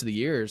course of the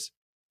years,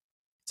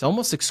 it's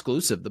almost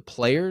exclusive. The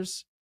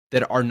players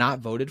that are not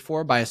voted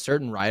for by a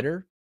certain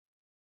writer,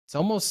 it's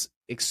almost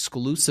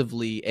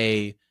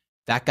exclusively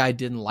that guy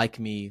didn't like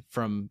me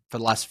for the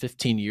last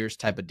 15 years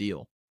type of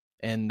deal.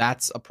 And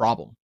that's a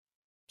problem.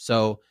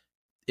 So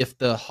if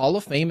the Hall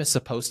of Fame is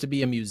supposed to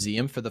be a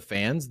museum for the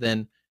fans,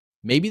 then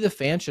maybe the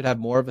fans should have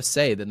more of a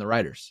say than the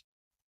writers.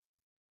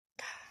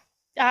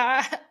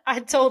 I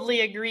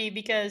totally agree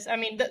because, I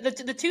mean,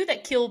 the two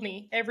that kill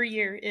me every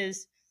year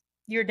is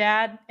your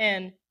dad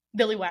and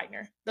Billy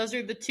Wagner. Those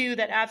are the two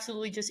that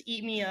absolutely just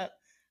eat me up.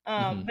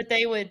 But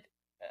they would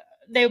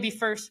be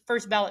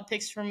first ballot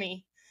picks for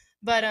me.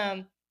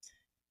 But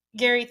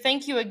Gary,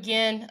 thank you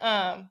again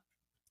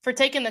for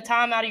taking the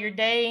time out of your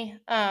day.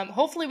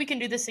 Hopefully we can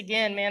do this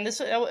again, man.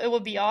 It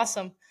would be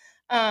awesome.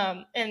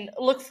 And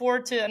look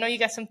forward to, I know you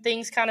got some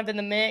things kind of in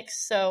the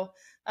mix, so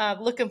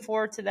looking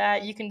forward to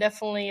that. You can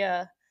definitely,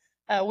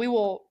 we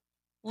will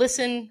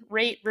listen,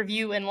 rate,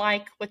 review, and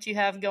like what you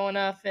have going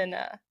up. And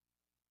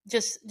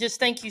just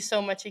thank you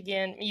so much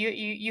again.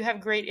 You have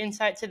great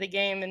insight to the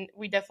game, and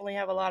we definitely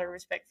have a lot of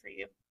respect for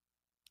you.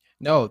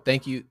 No,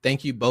 thank you.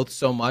 Thank you both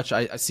so much.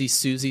 I see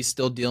Susie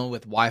still dealing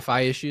with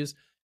Wi-Fi issues.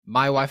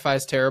 My Wi-Fi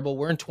is terrible.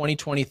 We're in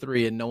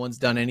 2023 and no one's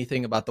done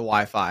anything about the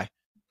Wi-Fi.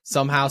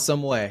 Somehow,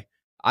 some way.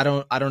 I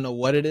don't know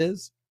what it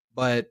is,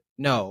 but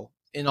no,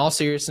 in all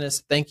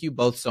seriousness, thank you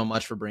both so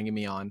much for bringing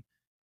me on.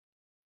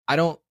 I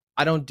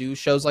don't do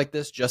shows like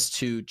this just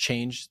to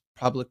change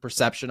public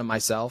perception of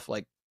myself.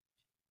 Like,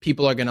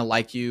 people are going to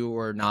like you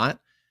or not.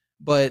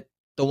 But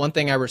the one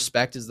thing I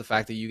respect is the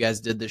fact that you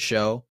guys did this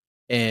show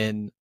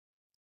and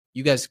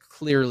you guys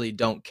clearly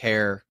don't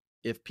care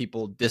if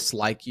people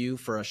dislike you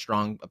for a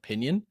strong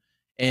opinion.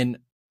 And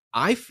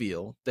I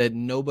feel that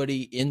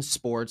nobody in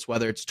sports,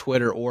 whether it's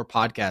Twitter or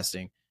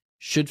podcasting,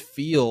 should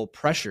feel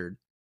pressured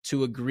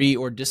to agree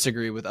or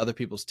disagree with other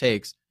people's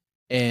takes.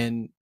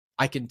 And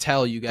I can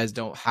tell you guys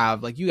don't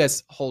have, like, you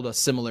guys hold a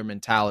similar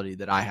mentality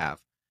that I have.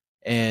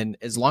 And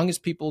as long as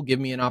people give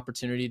me an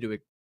opportunity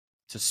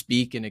to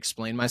speak and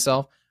explain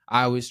myself,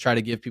 I always try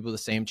to give people the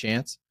same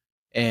chance.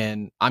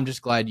 And I'm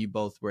just glad you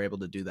both were able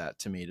to do that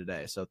to me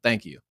today. So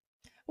thank you.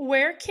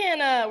 Where can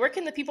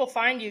the people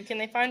find you? Can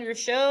they find your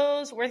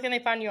shows? Where can they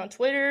find you on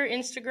Twitter,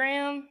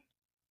 Instagram?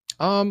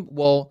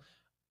 Well,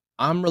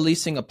 I'm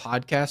releasing a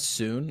podcast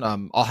soon.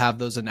 I'll have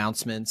those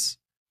announcements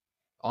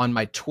on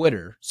my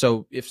Twitter.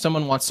 So if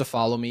someone wants to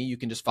follow me, you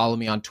can just follow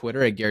me on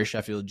Twitter at Gary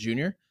Sheffield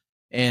Jr.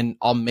 and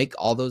I'll make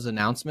all those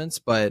announcements.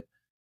 But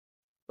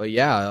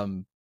yeah,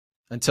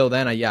 until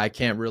then, I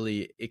can't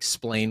really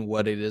explain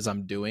what it is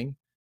I'm doing,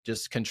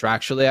 just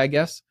contractually, I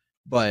guess.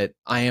 But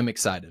I am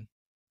excited.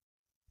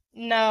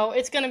 No,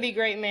 it's going to be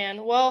great,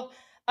 man. Well,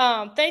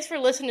 thanks for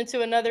listening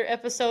to another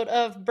episode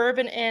of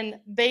Bourbon and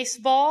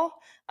Baseball.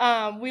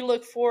 We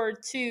look forward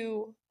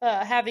to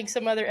having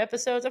some other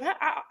episodes.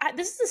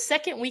 This is the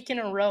second week in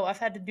a row I've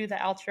had to do the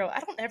outro. I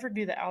don't ever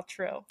do the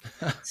outro.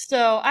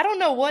 So I don't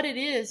know what it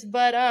is,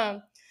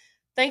 but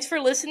thanks for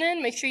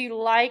listening. Make sure you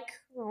like,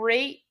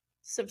 rate,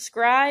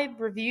 subscribe,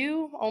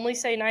 review. Only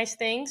say nice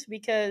things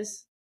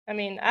because, I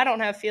mean, I don't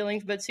have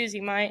feelings, but Susie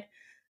might.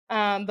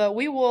 But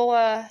we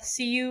will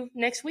see you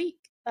next week.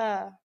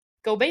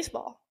 Go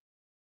baseball.